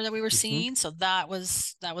were that we were seeing. So that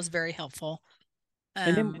was very helpful.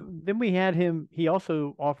 And then we had him. He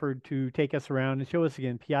also offered to take us around and show us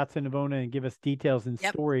again Piazza Navona and give us details and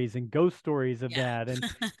stories and ghost stories of that, and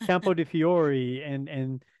Campo di Fiore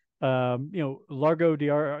and Largo de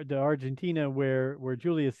Argentina, where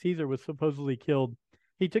Julius Caesar was supposedly killed.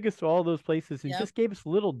 He took us to all those places and just gave us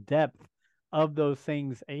little depth of those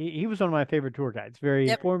things. He was one of my favorite tour guides. Very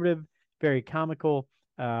informative, very comical,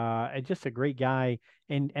 and just a great guy.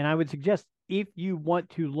 And I would suggest, if you want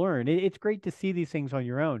to learn, it's great to see these things on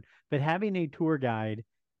your own, but having a tour guide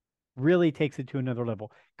really takes it to another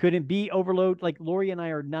level. Could it be overload? Like Lori and I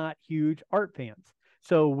are not huge art fans.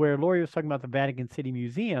 So where Lori was talking about the Vatican City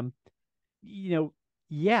Museum,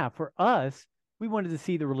 for us, we wanted to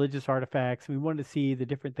see the religious artifacts. We wanted to see the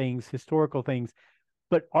different things, historical things.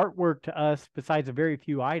 But artwork to us, besides a very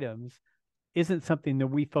few items, isn't something that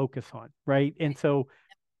we focus on, right? And so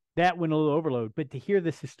that went a little overload. But to hear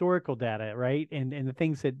this historical data, right, and the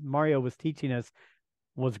things that Mario was teaching us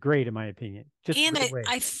was great, in my opinion. Just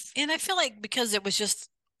I feel like because it was just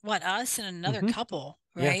us and another couple,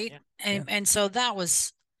 right? And so that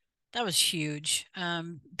was huge.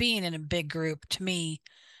 Being in a big group to me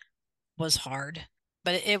was hard,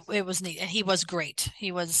 but it was neat, and he was great.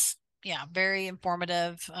 He was very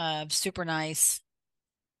informative, super nice.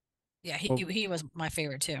 Yeah, he was my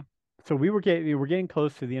favorite too. So we're getting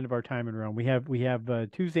close to the end of our time in Rome. We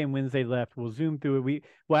have Tuesday and Wednesday left. We'll zoom through it.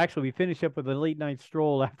 We finished up with a late night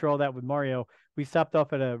stroll after all that with Mario. We stopped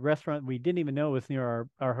off at a restaurant we didn't even know was near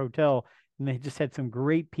our hotel, and they just had some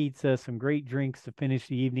great pizza, some great drinks to finish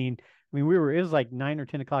the evening. I mean, it was like 9 or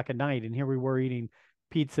 10 o'clock at night, and here we were eating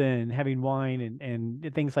pizza and having wine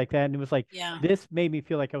and things like that. And it was like, this made me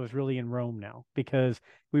feel like I was really in Rome now, because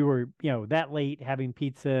we were, that late having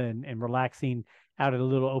pizza and relaxing out at a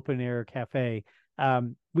little open air cafe.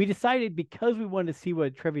 We decided, because we wanted to see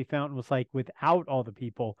what Trevi Fountain was like without all the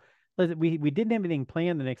people, we didn't have anything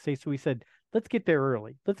planned the next day. So we said, let's get there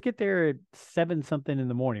early. Let's get there at 7 something in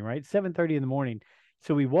the morning, right? 7:30 in the morning.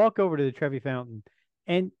 So we walk over to the Trevi Fountain,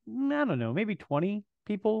 and I don't know, maybe 20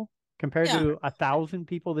 people compared to 1,000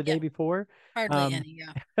 people the day before. Hardly any,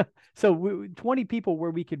 yeah. So 20 people where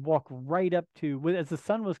we could walk right up to, as the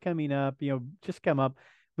sun was coming up, just come up,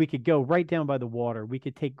 we could go right down by the water. We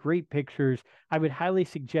could take great pictures. I would highly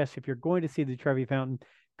suggest, if you're going to see the Trevi Fountain,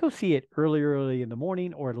 go see it early in the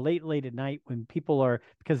morning or late at night when people are,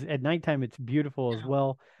 because at nighttime it's beautiful as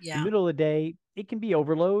well. Yeah. The middle of the day, it can be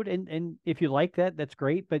overload. And if you like that, that's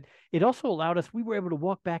great. But it also allowed us, we were able to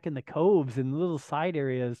walk back in the coves and little side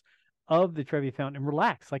areas of the Trevi Fountain and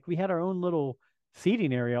relax. Like we had our own little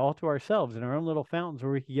seating area all to ourselves and our own little fountains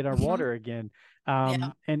where we could get our Hmm. water again.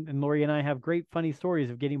 Yeah. And Lori and I have great funny stories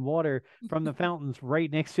of getting water from the fountains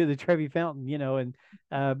right next to the Trevi Fountain, and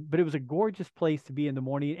but it was a gorgeous place to be in the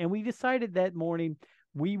morning. And we decided that morning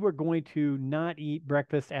we were going to not eat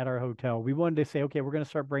breakfast at our hotel. We wanted to say, okay, we're going to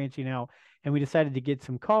start branching out. And we decided to get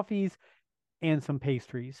some coffees and some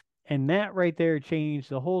pastries. And that right there changed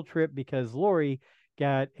the whole trip because Lori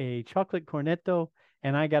got a chocolate cornetto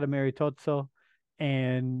and I got a maritozzo.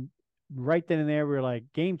 And right then and there, we were like,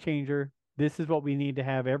 game changer. This is what we need to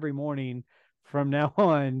have every morning from now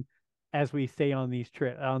on as we stay on this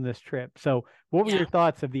trip. So, what were Yeah. your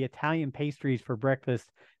thoughts of the Italian pastries for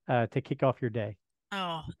breakfast to kick off your day?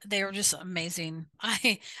 Oh, they were just amazing.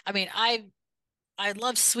 I mean, I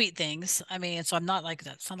love sweet things. I mean, so I'm not like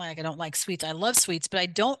that. It's not like I don't like sweets. I love sweets, but I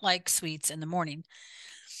don't like sweets in the morning.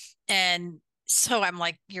 And so I'm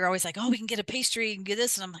like, you're always like, oh, we can get a pastry and get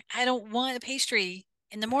this. And I'm like, I don't want a pastry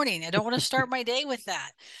in the morning. I don't want to start my day with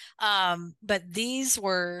that. But these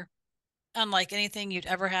were unlike anything you'd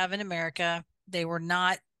ever have in America. They were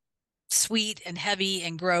not sweet and heavy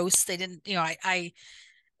and gross. They didn't,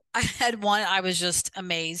 I had one. I was just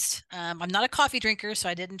amazed. I'm not a coffee drinker, so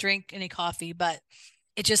I didn't drink any coffee, but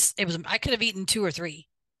it was, I could have eaten two or three.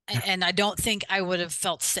 And I don't think I would have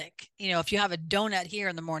felt sick. If you have a donut here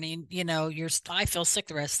in the morning, I feel sick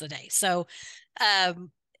the rest of the day. So,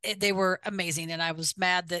 they were amazing. And I was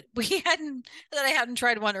mad that that I hadn't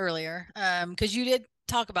tried one earlier. Cause you did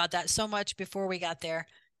talk about that so much before we got there.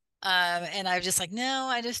 And I was just like, no,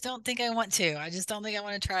 I just don't think I want to. I just don't think I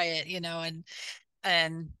want to try it,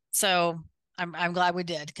 and so I'm glad we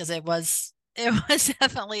did because it was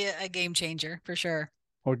definitely a game changer for sure.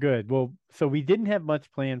 Well, good. Well, so we didn't have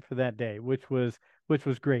much planned for that day, which was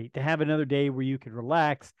great to have another day where you could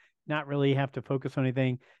relax, not really have to focus on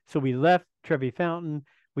anything. So we left Trevi Fountain.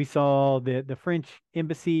 We saw the French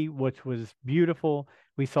embassy, which was beautiful.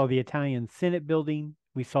 We saw the Italian Senate building.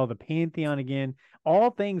 We saw the Pantheon again.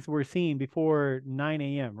 All things we're seeing before 9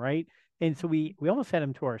 a.m., right? And so we almost had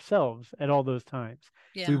them to ourselves at all those times.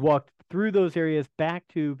 We Yeah. walked through those areas back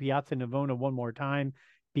to Piazza Navona one more time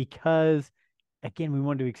because again, we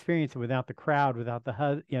wanted to experience it without the crowd, without the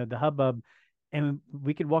hubbub, and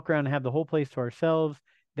we could walk around and have the whole place to ourselves.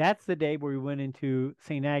 That's the day where we went into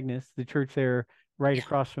St. Agnes, the church there right Yeah.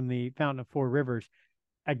 across from the Fountain of Four Rivers.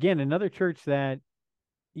 Again, another church that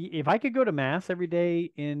if I could go to mass every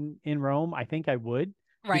day in Rome, I think I would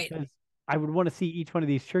Right. because I would want to see each one of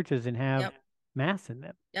these churches and have Yep. mass in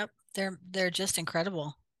them. Yep. They're just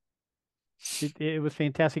incredible. It was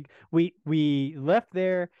fantastic. We left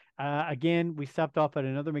there. Again, we stopped off at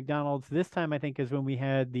another McDonald's. This time, I think, is when we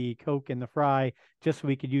had the Coke and the fry, just so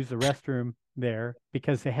we could use the restroom there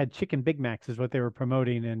because they had chicken Big Macs, is what they were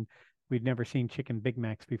promoting, and we'd never seen chicken Big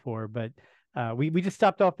Macs before. But we just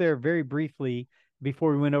stopped off there very briefly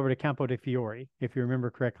before we went over to Campo di Fiore, if you remember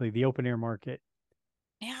correctly, the open air market.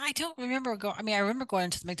 Yeah, I don't remember I mean, I remember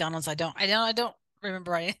going to the McDonald's. I don't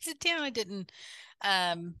remember writing it down. I didn't.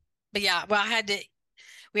 Um, but yeah, well,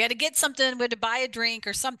 we had to get something. We had to buy a drink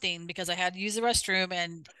or something because I had to use the restroom,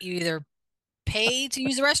 and you either pay to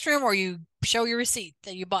use the restroom or you show your receipt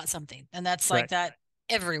that you bought something, and that's like Correct. that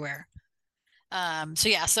everywhere. So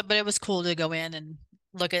yeah, but it was cool to go in and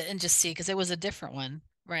look at and just see because it was a different one,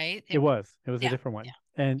 right? It was. It was a Yeah, different one.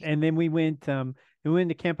 yeah. And then we went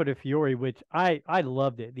to Campo de Fiore, which I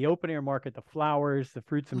loved it. The open air market, the flowers, the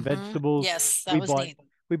fruits and vegetables. Yes, that We was bought neat.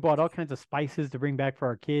 we bought all kinds of spices to bring back for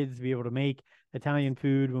our kids to be able to make Italian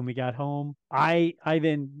food when we got home. I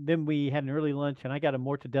then we had an early lunch and I got a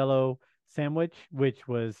mortadello sandwich, which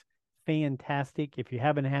was fantastic. If you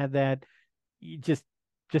haven't had that, you just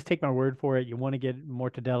take my word for it. You want to get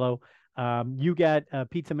mortadello. You got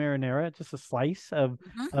pizza marinara, just a slice of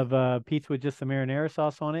Hmm. pizza with just the marinara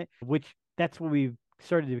sauce on it, which that's what we've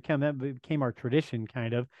started to become. That became our tradition,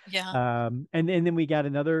 kind of. Yeah. And then we got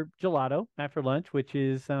another gelato after lunch, which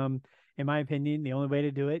is, in my opinion, the only way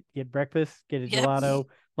to do it. Get breakfast, get a Yep. gelato,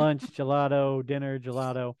 lunch, gelato, dinner,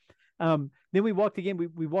 gelato. Then we walked again.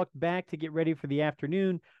 We walked back to get ready for the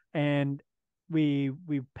afternoon, and we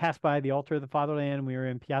passed by the altar of the Fatherland. We were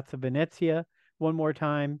in Piazza Venezia one more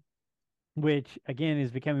time, which again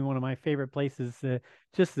is becoming one of my favorite places.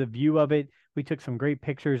 Just the view of it. We took some great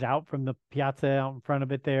pictures out from the piazza out in front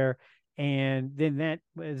of it there. And then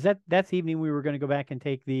that's evening we were going to go back and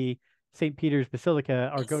take the St. Peter's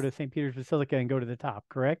Basilica or go Yes. to St. Peter's Basilica and go to the top,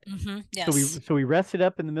 correct? So we Yes. so we rested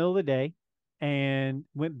up in the middle of the day and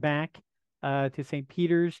went back to St.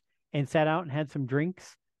 Peter's and sat out and had some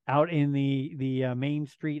drinks out in the main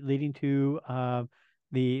street leading to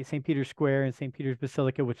the St. Peter's Square and St. Peter's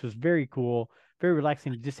Basilica, which was very cool. very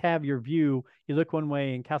relaxing to just have your view. You look one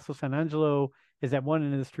way, and Castel Sant Angelo is at one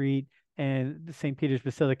end of the street, and the St. Peter's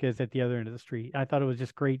Basilica is at the other end of the street. I thought it was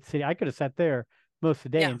just great city. I could have sat there most of the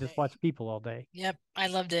day Yeah. and just watched people all day. Yep. I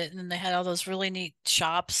loved it. And then they had all those really neat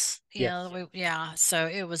shops, Yes. yeah. So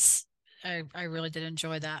it was, I really did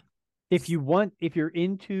enjoy that. If you're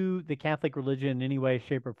into the Catholic religion in any way,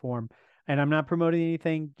 shape, or form, and I'm not promoting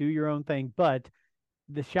anything, do your own thing, but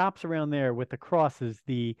the shops around there with the crosses,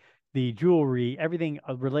 the jewelry, everything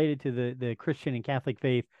related to the Christian and Catholic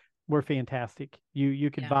faith were fantastic.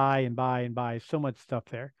 You could Yeah. buy and buy and buy so much stuff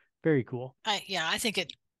there. Very cool. I think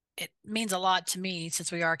it means a lot to me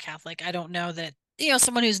since we are Catholic. I don't know that,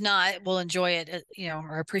 someone who's not will enjoy it,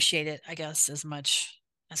 or appreciate it, I guess, as much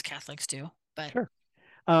as Catholics do. But Sure.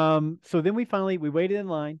 So then we waited in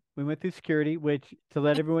line. We went through security, which to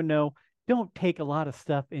let everyone know, don't take a lot of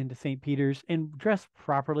stuff into St. Peter's and dress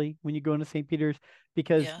properly when you go into St. Peter's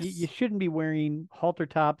because you yes. shouldn't be wearing halter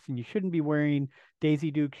tops and you shouldn't be wearing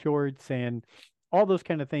Daisy Duke shorts and all those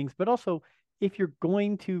kind of things. But also, if you're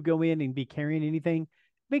going to go in and be carrying anything,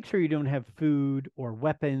 make sure you don't have food or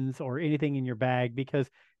weapons or anything in your bag because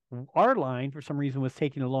our line, for some reason, was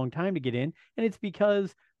taking a long time to get in. And it's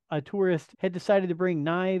because a tourist had decided to bring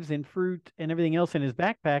knives and fruit and everything else in his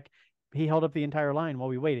backpack. He held up the entire line while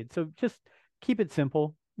we waited. So just keep it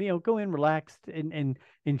simple. Go in relaxed and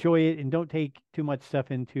enjoy it, and don't take too much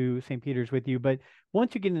stuff into St. Peter's with you. But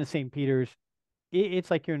once you get into St. Peter's,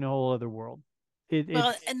 it's like you're in a whole other world. Well,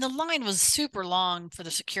 It's and the line was super long for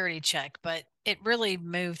the security check, but it really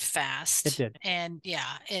moved it fast. did. And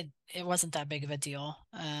yeah, it wasn't that big of a deal.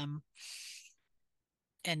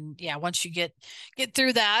 And yeah, once you get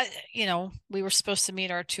through that, we were supposed to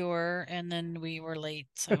meet our tour and then we were late.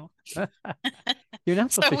 So You're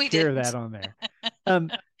not supposed so to we share didn't. that on there.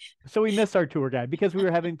 So we missed our tour guide because we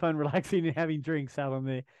were having fun, relaxing, and having drinks out on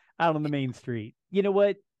the main street. You know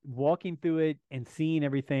what? Walking through it and seeing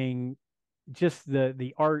everything, just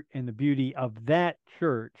the art and the beauty of that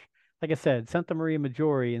church. Like I said, Santa Maria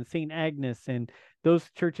Maggiore and St. Agnes and those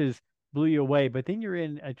churches blew you away. But then you're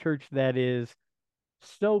in a church that is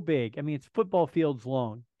so big. I mean, it's football fields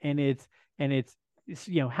long, and it's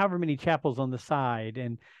however many chapels on the side,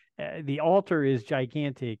 and the altar is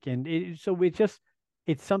gigantic, and it's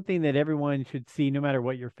something that everyone should see, no matter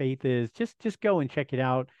what your faith is. Just go and check it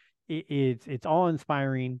out. It's all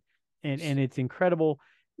inspiring, and it's incredible.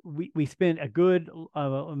 We spent a good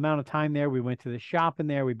amount of time there. We went to the shop in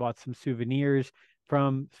there. We bought some souvenirs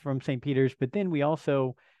from St. Peter's, but then we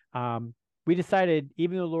also we decided,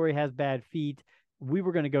 even though Lori has bad feet, we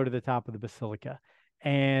were going to go to the top of the Basilica.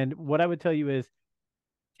 And what I would tell you is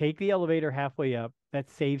take the elevator halfway up. That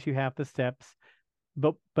saves you half the steps.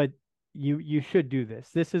 But you should do this.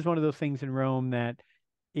 This is one of those things in Rome that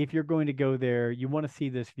if you're going to go there, you want to see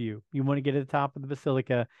this view. You want to get to the top of the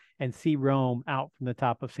Basilica and see Rome out from the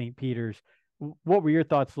top of St. Peter's. What were your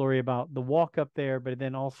thoughts, Lori, about the walk up there, but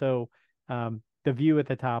then also the view at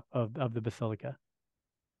the top of the Basilica?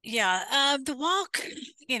 Yeah, the walk,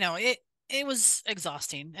 it was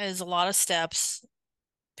exhausting. It was a lot of steps.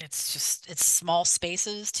 It's small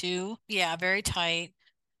spaces too. Yeah, very tight.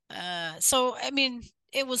 So I mean,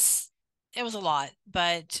 it was a lot,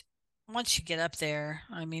 but once you get up there,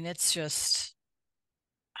 I mean, it's just,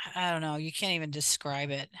 I don't know, you can't even describe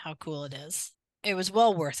it how cool it is. It was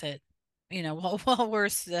well worth it. Well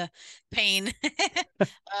worth the pain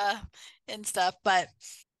uh and stuff, but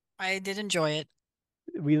I did enjoy it.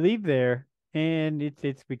 We leave there, and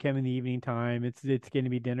it's becoming the evening time. It's going to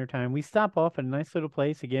be dinner time. We stop off at a nice little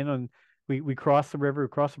place again. We cross the river,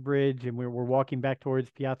 cross the bridge, and we're walking back towards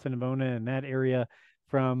Piazza Navona and that area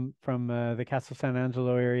from the Castel Sant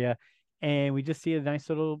Angelo area, and we just see a nice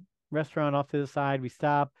little restaurant off to the side. We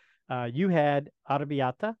stop. You had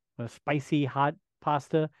arrabbiata, a spicy hot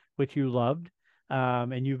pasta, which you loved,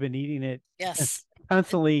 and you've been eating it Yes.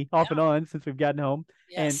 constantly off and Yeah. on since we've gotten home.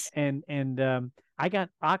 And Yes. I got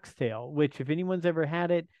oxtail, which if anyone's ever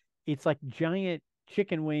had it, it's like giant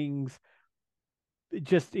chicken wings,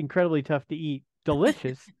 just incredibly tough to eat.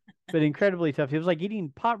 Delicious, but incredibly tough. It was like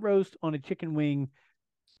eating pot roast on a chicken wing,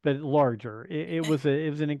 but larger. It was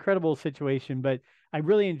an incredible situation, but I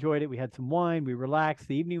really enjoyed it. We had some wine, we relaxed.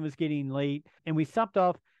 The evening was getting late, and we stopped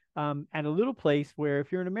off at a little place where,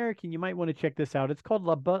 if you're an American, you might want to check this out. It's called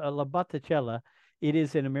La Batticella. It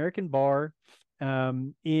is an American bar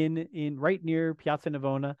in right near Piazza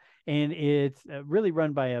Navona, and it's really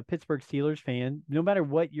run by a Pittsburgh Steelers fan. No matter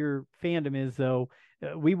what your fandom is, though,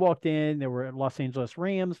 we walked in. There were Los Angeles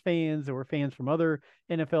Rams fans. There were fans from other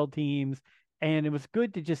NFL teams. And it was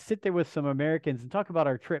good to just sit there with some Americans and talk about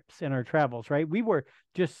our trips and our travels, right? We were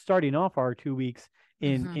just starting off our 2 weeks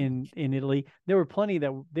in Italy. There were plenty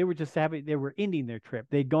that they were just happy they were ending their trip.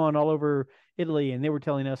 They'd gone all over Italy and they were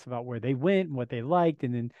telling us about where they went and what they liked,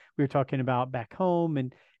 and then we were talking about back home,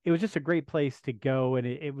 and it was just a great place to go, and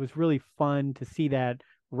it was really fun to see that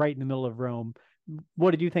right in the middle of Rome.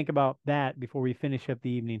 What did you think about that before we finish up the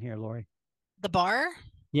evening here, Lori? The bar?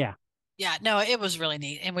 Yeah. Yeah, no, it was really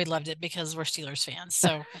neat, and we loved it because we're Steelers fans,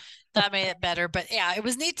 so that made it better. But yeah, it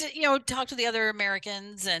was neat to talk to the other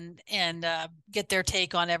Americans and get their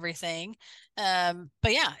take on everything.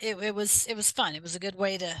 But yeah, it was fun. It was a good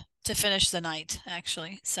way to finish the night,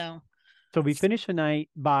 actually. So So we finished the night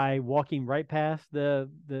by walking right past the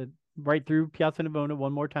right through Piazza Navona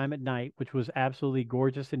one more time at night, which was absolutely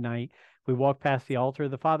gorgeous at night. We walked past the altar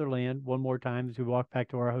of the Fatherland one more time as we walked back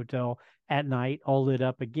to our hotel at night, all lit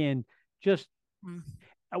up again. Just mm,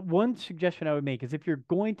 one suggestion I would make is if you're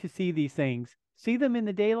going to see these things, see them in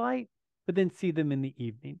the daylight, but then see them in the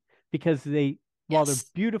evening because while they're yes,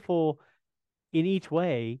 beautiful in each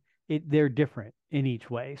way, they're different in each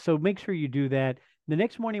way. So make sure you do that. The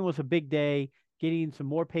next morning was a big day, getting some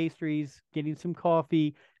more pastries, getting some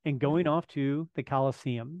coffee, and going mm, off to the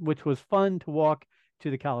Colosseum, which was fun to walk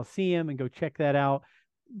to the Colosseum and go check that out.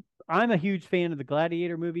 I'm a huge fan of the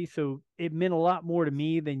Gladiator movie, so it meant a lot more to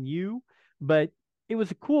me than you, but it was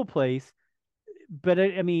a cool place. But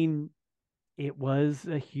I mean, it was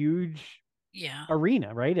a huge yeah,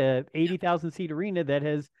 arena, right? A yeah, 80,000 seat arena that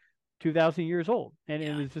has 2,000 years old, and it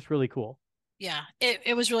yeah, was just really cool. yeah.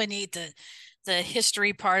 It was really neat. The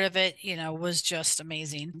history part of it, was just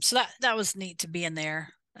amazing. So that was neat to be in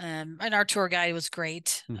there. And our tour guide was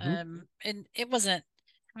great. Hmm. And it wasn't.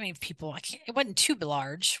 I mean, people. I can't. It wasn't too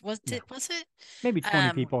large, was No, it? Was it? maybe 20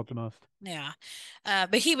 Um, people at the most. yeah.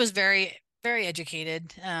 But he was very, very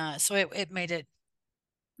educated. So it made it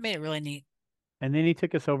really neat. And then he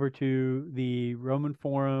took us over to the Roman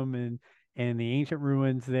Forum and the ancient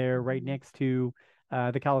ruins there, right Mhm. next to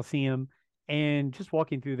the Colosseum. And just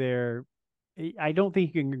walking through there, I don't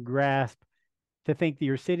think you can grasp to think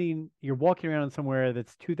that you're walking around somewhere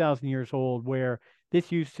that's 2,000 years old, where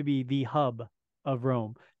this used to be the hub of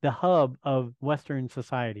Rome, the hub of Western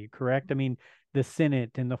society, correct? I mean, the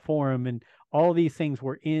Senate and the Forum and all these things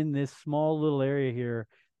were in this small little area here.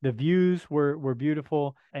 The views were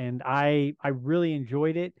beautiful, and I really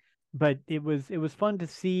enjoyed it. But it was fun to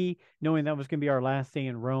see, knowing that was going to be our last day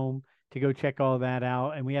in Rome, to go check all that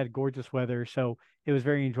out, and we had gorgeous weather, so it was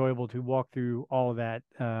very enjoyable to walk through all of that.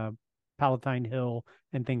 Palatine Hill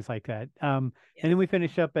and things like that. And Yeah. then we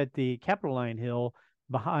finish up at the Capitoline Hill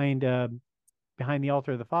behind behind the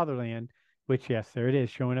altar of the Fatherland, which yes, there it is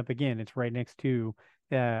showing up again. It's right next to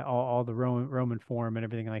all the Roman Forum and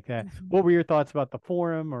everything like that. Mhm. What were your thoughts about the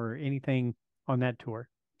Forum or anything on that tour?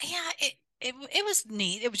 Yeah, it was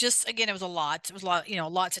neat. It was just again, it was a lot. It was a lot, a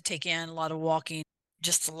lot to take in, a lot of walking,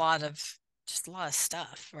 just a lot of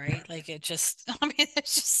stuff, right? Like it just I mean,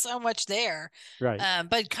 it's just so much there. Right.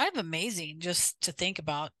 But kind of amazing just to think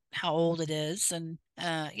about how old it is and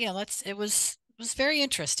that's it was very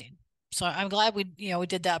interesting. So I'm glad we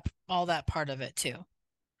did that all that part of it too.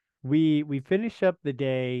 We finished up the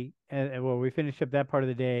day, well, we finished up that part of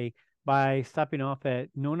the day by stopping off at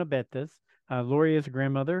Nonna Betta's. Lori is a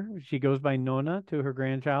grandmother. She goes by Nonna to her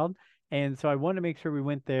grandchild. And so I wanted to make sure we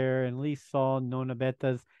went there and at least saw Nonna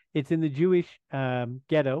Betta's. It's in the Jewish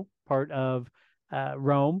ghetto part of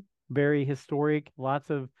Rome. Very historic. Lots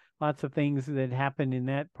of things that happen in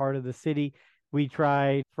that part of the city. We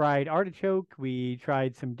tried fried artichoke. We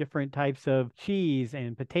tried some different types of cheese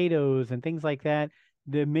and potatoes and things like that.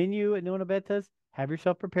 The menu at Nona Betta's, have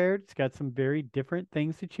yourself prepared. It's got some very different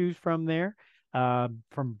things to choose from there,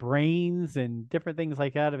 from brains and different things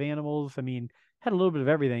like that of animals. I mean, had a little bit of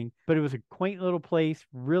everything, but it was a quaint little place.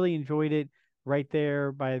 Really enjoyed it right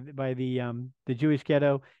there by the Jewish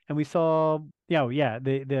ghetto, and we saw, yeah,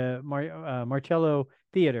 the Marcello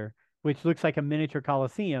Theater, which looks like a miniature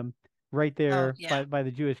Colosseum right Oh there yeah. by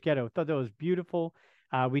the Jewish ghetto. Thought that was beautiful.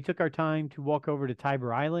 We took our time to walk over to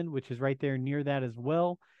Tiber Island, which is right there near that as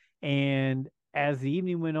well. And as the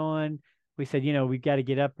evening went on, we said, we've got to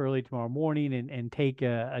get up early tomorrow morning and take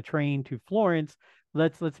a train to Florence.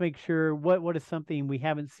 Let's make sure what is something we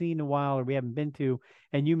haven't seen in a while or we haven't been to.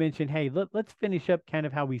 And you mentioned, hey, let's finish up kind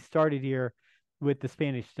of how we started here with the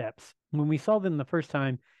Spanish Steps. When we saw them the first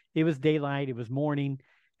time, it was daylight, it was morning,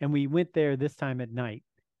 and we went there this time at night.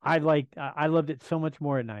 I loved it so much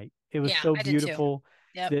more at night. It was Yeah, so I did too. beautiful,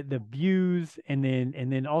 Yep. the views, and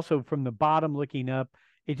then also from the bottom looking up,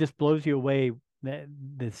 it just blows you away.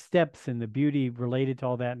 The steps and the beauty related to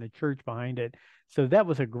all that and the church behind it. So that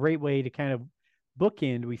was a great way to kind of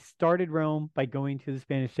bookend. We started Rome by going to the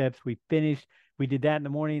Spanish Steps. We finished we did that in the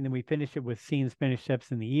morning, and then we finished it with seeing Spanish Steps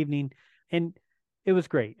in the evening, and it was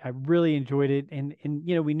great. I really enjoyed it, and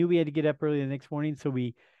we knew we had to get up early the next morning, so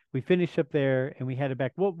we finished up there and we headed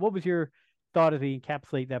back. What was your thought as we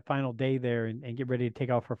encapsulate that final day there and get ready to take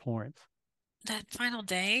off for Florence? That final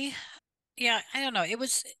day, yeah, I don't know. It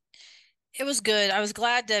was good. I was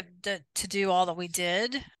glad to do all that we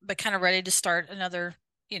did, but kind of ready to start another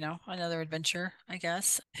adventure, I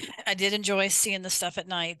guess. I did enjoy seeing the stuff at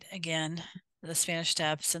night again, the Spanish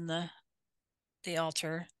Steps and the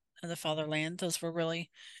altar and the Fatherland. Those were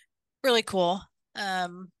really, really cool.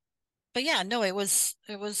 But yeah, no, it was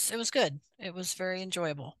good. It was very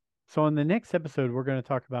enjoyable. So on the next episode, we're going to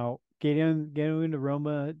talk about getting to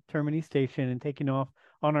Roma Termini Station and taking off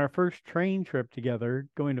on our first train trip together,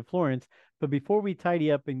 going to Florence. But before we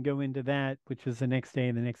tidy up and go into that, which is the next day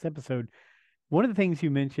in the next episode, one of the things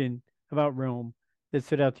you mentioned about Rome that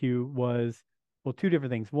stood out to you was, well, two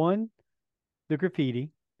different things. One, the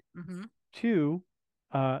graffiti. Mm-hmm. Two,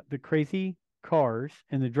 the crazy cars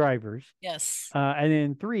and the drivers. Yes. And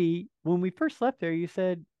then three, when we first left there, you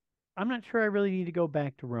said, I'm not sure I really need to go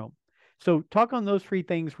back to Rome. So talk on those three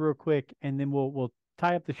things real quick, and then we'll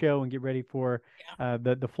tie up the show and get ready for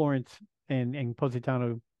the Florence and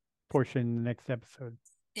Positano portion in the next episode.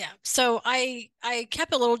 Yeah. So I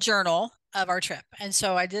kept a little journal of our trip, and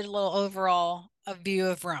so I did a little overall a view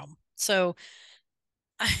of Rome. So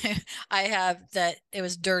I have that it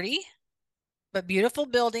was dirty, but beautiful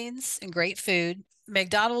buildings and great food.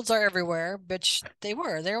 McDonald's are everywhere, which they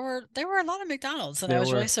were. There were a lot of McDonald's, and I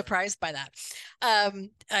was really surprised by that.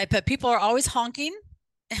 I put people are always honking,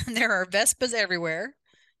 and there are Vespas everywhere,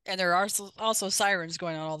 and there are also sirens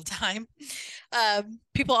going on all the time.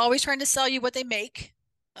 People always trying to sell you what they make,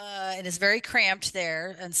 and it's very cramped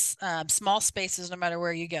there, and small spaces no matter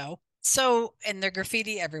where you go. So, and there's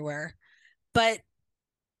graffiti everywhere. But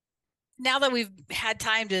now that we've had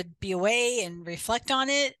time to be away and reflect on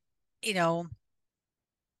it,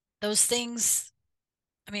 those things,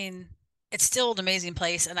 I mean, it's still an amazing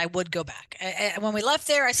place, and I would go back. When we left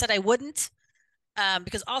there, I said I wouldn't,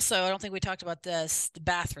 because also I don't think we talked about this. The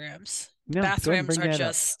bathrooms, no, bathrooms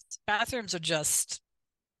are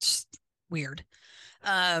just weird.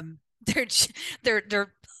 They're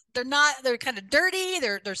kind of dirty.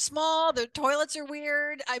 They're small. Their toilets are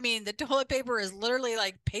weird. I mean, the toilet paper is literally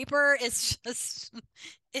like paper. It's just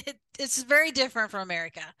it's very different from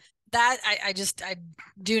America. That I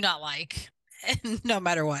do not like, no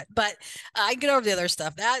matter what. But I get over the other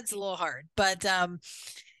stuff. That's a little hard. But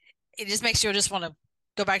it just makes you just want to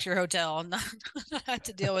go back to your hotel and not have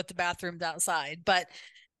to deal with the bathrooms outside. But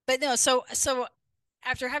no. So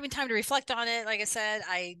after having time to reflect on it, like I said,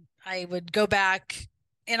 I would go back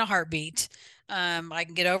in a heartbeat. I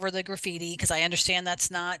can get over the graffiti because I understand it's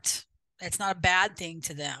not a bad thing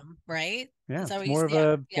to them, right? Yeah, it's more of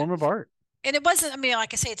a form of art. And it wasn't, I mean,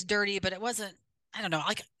 like I say, it's dirty, but it wasn't, I don't know,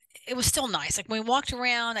 like it was still nice. Like when we walked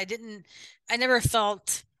around, I never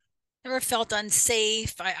felt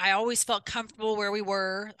unsafe. I always felt comfortable where we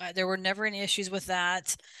were. There were never any issues with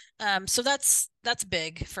that. So that's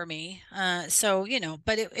big for me. So,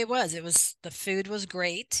 but it was the food was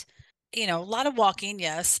great. A lot of walking,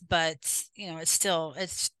 yes, but it's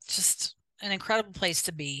just an incredible place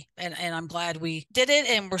to be. And I'm glad we did it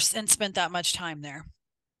and spent that much time there.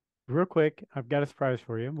 Real quick, I've got a surprise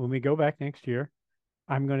for you. When we go back next year,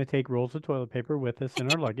 I'm going to take rolls of toilet paper with us in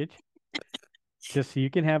our luggage. Just so you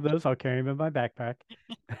can have those. I'll carry them in my backpack.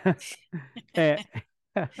 And,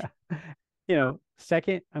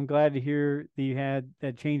 second, I'm glad to hear that you had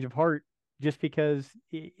that change of heart, just because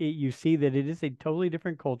you see that it is a totally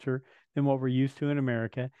different culture than what we're used to in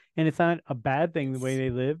America. And it's not a bad thing the way they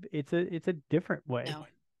live. It's a different way. No.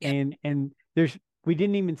 Yep. And we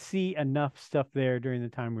didn't even see enough stuff there during the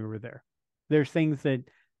time we were there. There's things that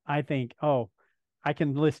I think, I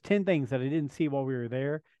can list 10 things that I didn't see while we were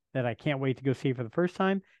there that I can't wait to go see for the first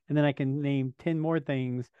time. And then I can name 10 more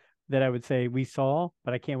things that I would say we saw,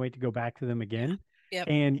 but I can't wait to go back to them again. Yep.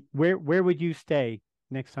 And where would you stay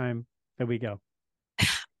next time that we go?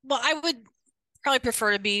 Well, I would probably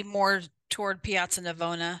prefer to be more toward Piazza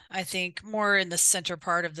Navona. I think more in the center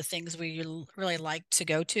part of the things we really like to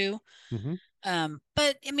go to. Mm-hmm.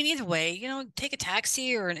 But I mean, either way, take a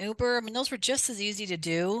taxi or an Uber. I mean, those were just as easy to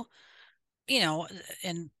do,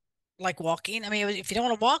 and like walking. I mean, if you don't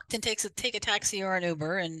want to walk, then take a taxi or an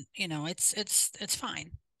Uber, and it's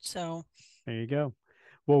fine. So there you go.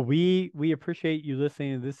 Well, we appreciate you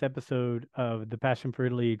listening to this episode of the Passion for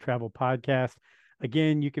Italy Travel Podcast.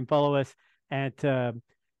 Again, you can follow us at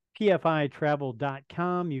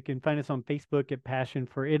pfitravel.com. You can find us on Facebook at Passion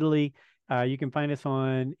for Italy. You can find us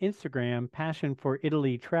on Instagram, Passion for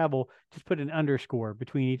Italy Travel. Just put an underscore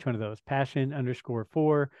between each one of those. Passion underscore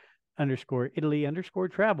for underscore Italy underscore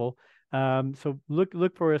travel. So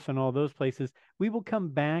look for us on all those places. We will come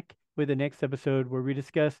back with the next episode where we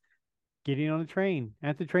discuss getting on a train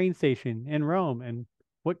at the train station in Rome and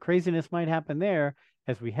what craziness might happen there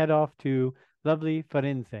as we head off to lovely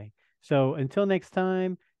Firenze. So until next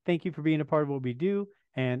time, thank you for being a part of what we do,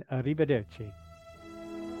 and arrivederci.